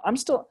don't know. I'm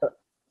still,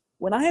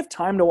 when I have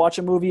time to watch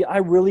a movie, I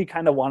really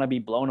kind of want to be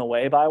blown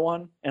away by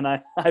one, and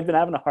I've been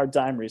having a hard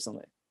time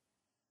recently.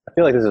 I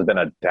feel like this has been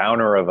a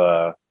downer of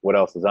a what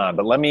else is on,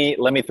 but let me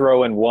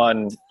throw in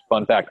one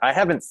fun fact. I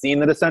haven't seen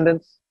The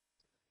Descendants,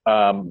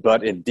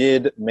 but it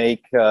did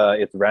make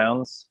its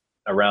rounds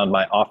around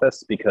my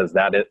office because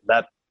that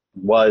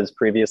was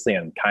previously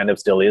and kind of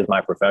still is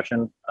my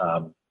profession.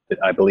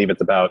 I believe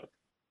it's about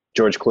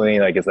George Clooney,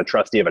 like is the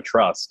trustee of a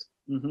trust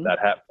Hmm.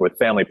 that with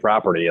family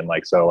property, and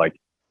like so like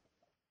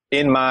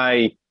in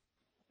my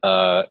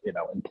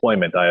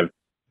employment, I have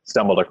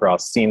stumbled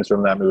across scenes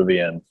from that movie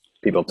and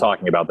people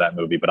talking about that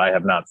movie, but I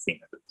have not seen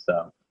it.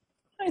 So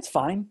It's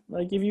fine.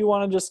 Like if you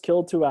want to just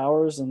kill 2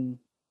 hours and,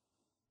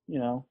 you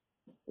know,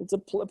 it's a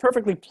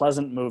perfectly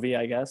pleasant movie,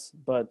 I guess.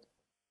 But,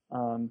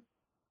 um,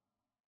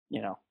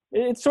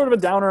 it's sort of a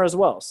downer as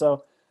well.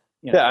 So,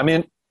 you yeah, know, I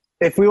mean,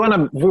 if we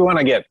want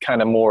to get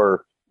kind of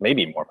more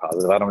maybe more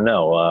positive, I don't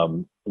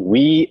know.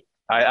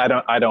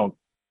 I don't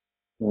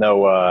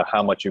know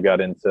how much you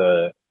got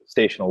into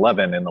Station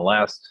 11 in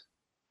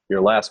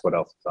your last what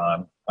else is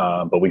on.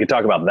 But we could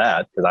talk about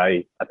that because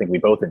I think we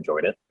both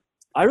enjoyed it.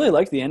 I really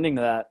liked the ending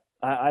to that.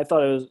 I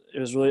thought it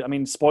was really. I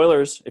mean,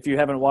 spoilers if you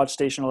haven't watched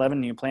Station 11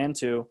 and you plan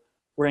to.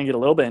 We're gonna get a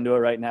little bit into it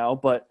right now,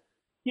 but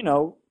you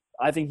know,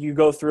 I think you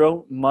go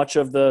through much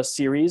of the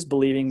series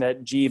believing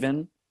that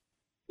Jeevan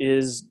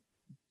is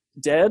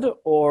dead,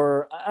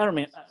 or I don't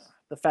mean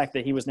the fact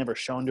that he was never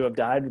shown to have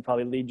died would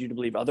probably lead you to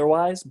believe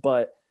otherwise,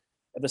 but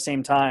at the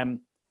same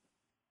time,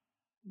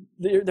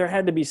 there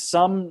had to be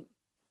some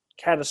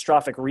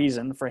catastrophic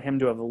reason for him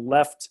to have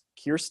left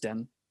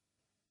Kirsten,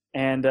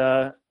 and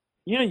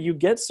you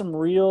get some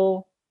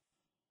real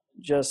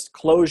just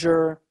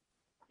closure,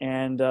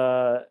 and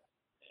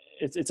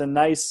it's a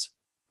nice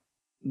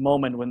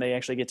moment when they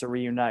actually get to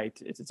reunite.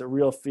 It's a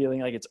real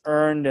feeling like it's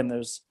earned, and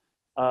there's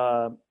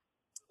uh,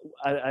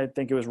 I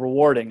think it was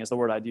rewarding is the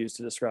word I'd use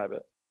to describe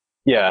it.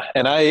 Yeah,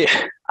 and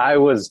I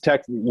was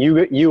texting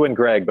you and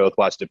Greg both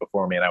watched it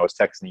before me, and I was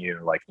texting you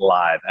like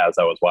live as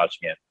I was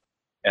watching it,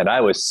 and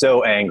I was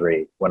so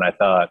angry when I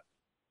thought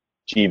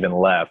Jeevan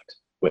left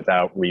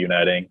without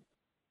reuniting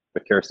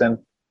with Kirsten.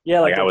 Yeah,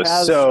 Like like I their was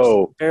paths just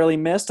so barely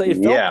missed. It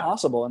felt yeah.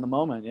 possible in the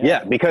moment. Yeah,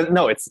 Yeah, because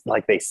no, it's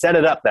like they set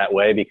it up that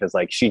way because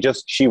like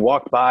she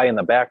walked by in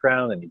the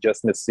background and you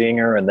just missed seeing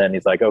her, and then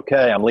he's like,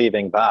 "Okay, I'm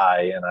leaving,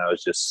 bye," and I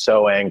was just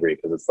so angry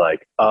because it's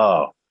like,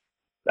 oh,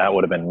 that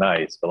would have been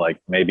nice, but like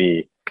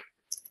maybe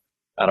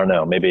I don't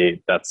know,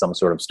 maybe that's some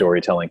sort of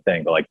storytelling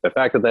thing, but like the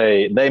fact that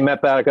they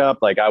met back up,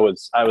 like I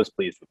was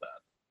pleased with that.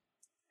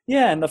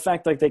 yeah, and the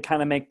fact like they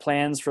kind of make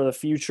plans for the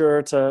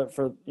future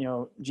for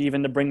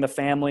Jeevan to bring the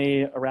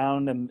family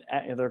around, and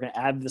they're going to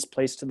add this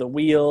place to the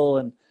wheel,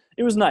 and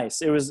it was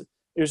nice. It was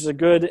a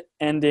good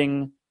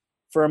ending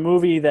for a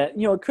movie that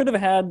it could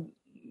have had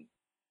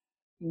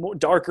more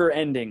darker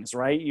endings,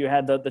 right? You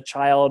had the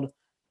child,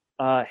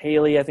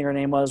 Haley, I think her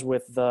name was,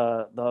 with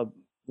the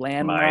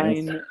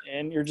Mines. landmine,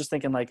 and you're just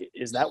thinking like,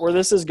 is that where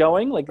this is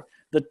going? Like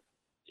the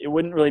it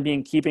wouldn't really be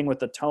in keeping with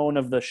the tone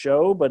of the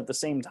show, but at the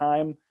same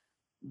time,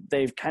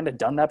 they've kind of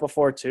done that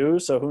before too.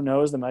 So who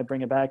knows? They might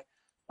bring it back.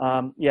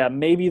 Yeah,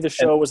 maybe the And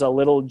show was a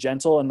little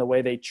gentle in the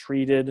way they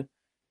treated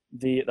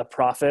the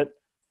prophet.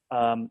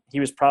 He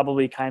was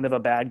probably kind of a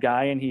bad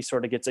guy, and he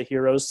sort of gets a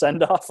hero's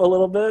send off a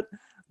little bit.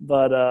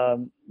 But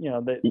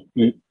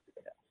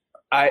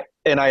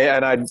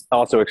I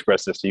also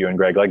expressed this to you and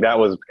Greg. Like that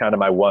was kind of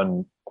my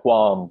one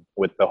qualm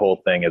with the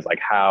whole thing is like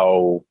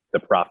how the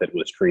prophet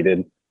was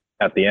treated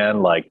at the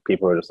end. Like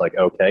people were just like,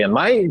 okay. And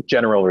my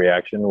general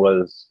reaction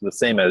was the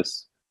same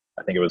as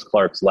I think it was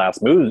Clark's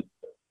last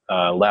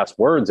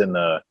words in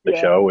the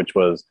yeah, show, which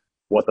was,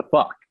 "What the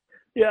fuck?"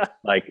 yeah,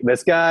 Like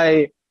this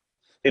guy.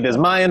 It is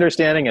my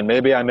understanding, and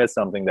maybe I missed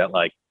something that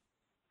like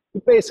he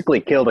basically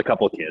killed a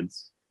couple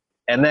kids,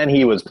 and then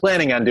he was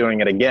planning on doing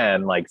it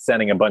again, like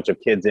sending a bunch of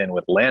kids in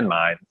with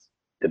landmines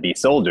to be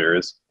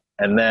soldiers,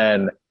 and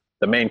then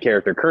the main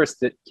character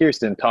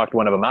Kirsten talked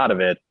one of them out of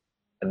it,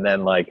 and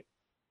then like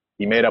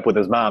he made up with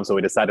his mom, so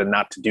he decided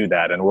not to do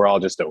that, and we're all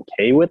just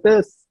okay with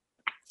this.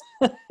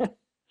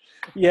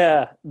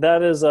 yeah.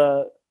 That is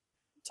a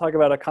talk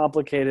about a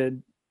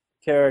complicated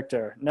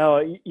character.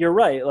 No, you're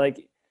right.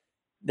 Like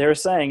they're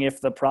saying,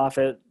 if the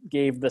prophet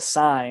gave the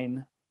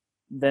sign,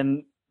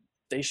 then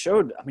they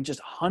showed, I mean, just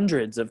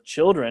hundreds of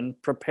children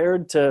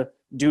prepared to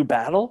do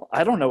battle.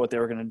 I don't know what they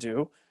were going to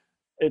do.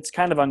 It's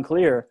kind of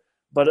unclear.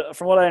 But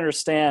from what I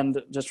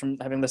understand, just from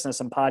having listened to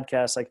some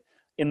podcasts, like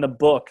in the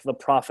book, the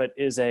prophet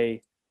is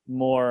a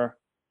more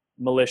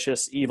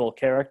malicious, evil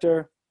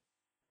character,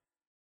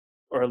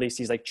 or at least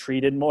he's like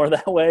treated more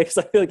that way. Because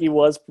I feel like he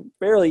was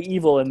fairly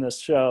evil in this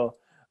show.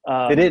 Did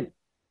Um, it?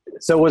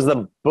 So was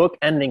the book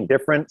ending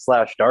different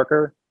slash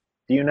darker?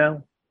 Do you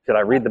know? Should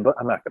I read the book?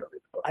 I'm not going to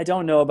read I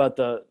don't know about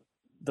the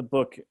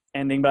book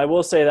ending, but I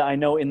will say that I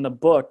know in the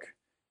book,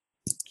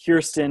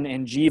 Kirsten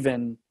and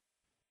Jeevan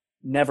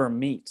never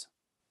meet.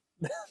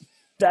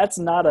 That's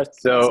not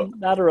So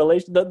a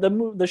relation.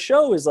 The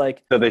show is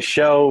like, so the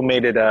show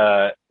made it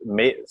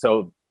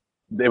so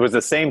it was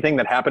the same thing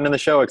that happened in the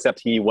show,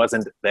 except he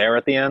wasn't there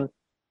at the end.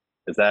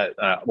 Is that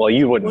well?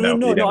 You wouldn't well, know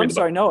no, because no, you no. didn't read I'm the book.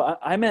 sorry. No,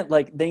 I meant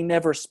like they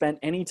never spent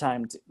any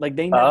time. Like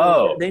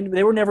Oh,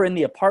 they were never in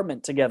the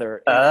apartment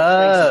together in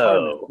Greg's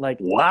apartment.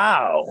 oh,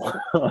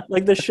 wow!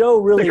 Like the show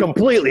It's a really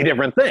completely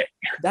different thing.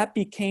 that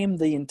became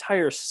the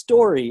entire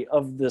story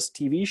of this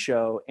TV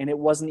show, and it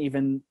wasn't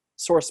even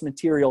source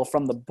material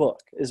from the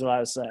book, is what I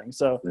was saying.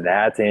 So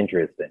That's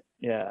interesting.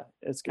 yeah,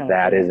 it's kind of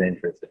That is crazy.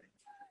 interesting.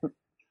 All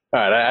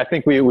right, I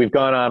think we've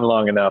gone on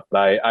long enough.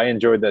 I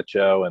enjoyed that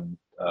show, and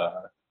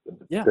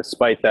Yeah,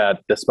 despite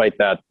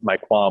that, my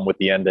qualm with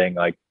the ending,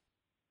 like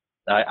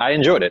I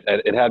enjoyed it.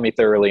 It had me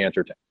thoroughly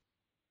entertained.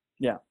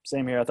 yeah,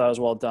 same here. I thought it was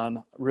well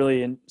done.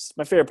 Really, and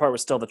my favorite part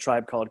was still the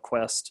Tribe Called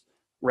Quest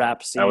rap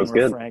That scene was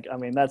with good. Frank. I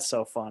mean, that's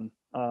so fun.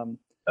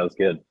 That was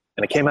good,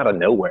 and it came out of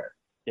nowhere.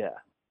 Yeah.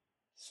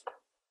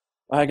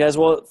 All right, guys.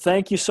 Well,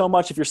 thank you so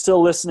much. If you're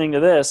still listening to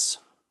this,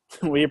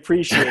 we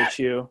appreciate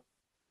you.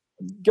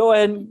 Go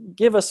ahead and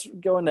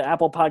go into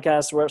Apple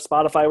Podcasts,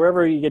 Spotify,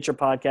 wherever you get your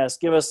podcast.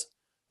 Give us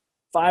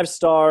 5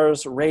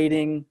 stars,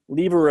 rating,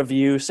 leave a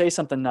review, say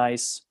something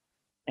nice.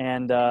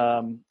 And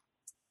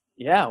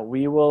yeah,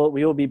 we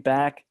will be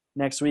back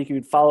next week. You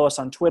can follow us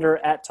on Twitter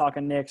at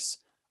Talkin' Knicks,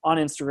 on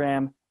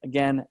Instagram,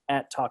 again,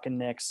 at Talkin'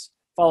 Knicks.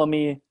 Follow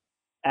me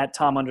at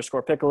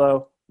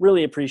Tom_Piccolo.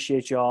 Really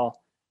appreciate you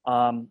all.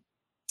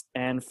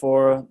 And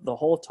for the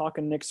whole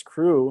Talkin' Knicks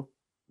crew,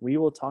 we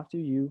will talk to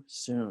you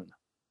soon.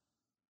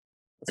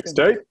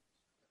 Stay.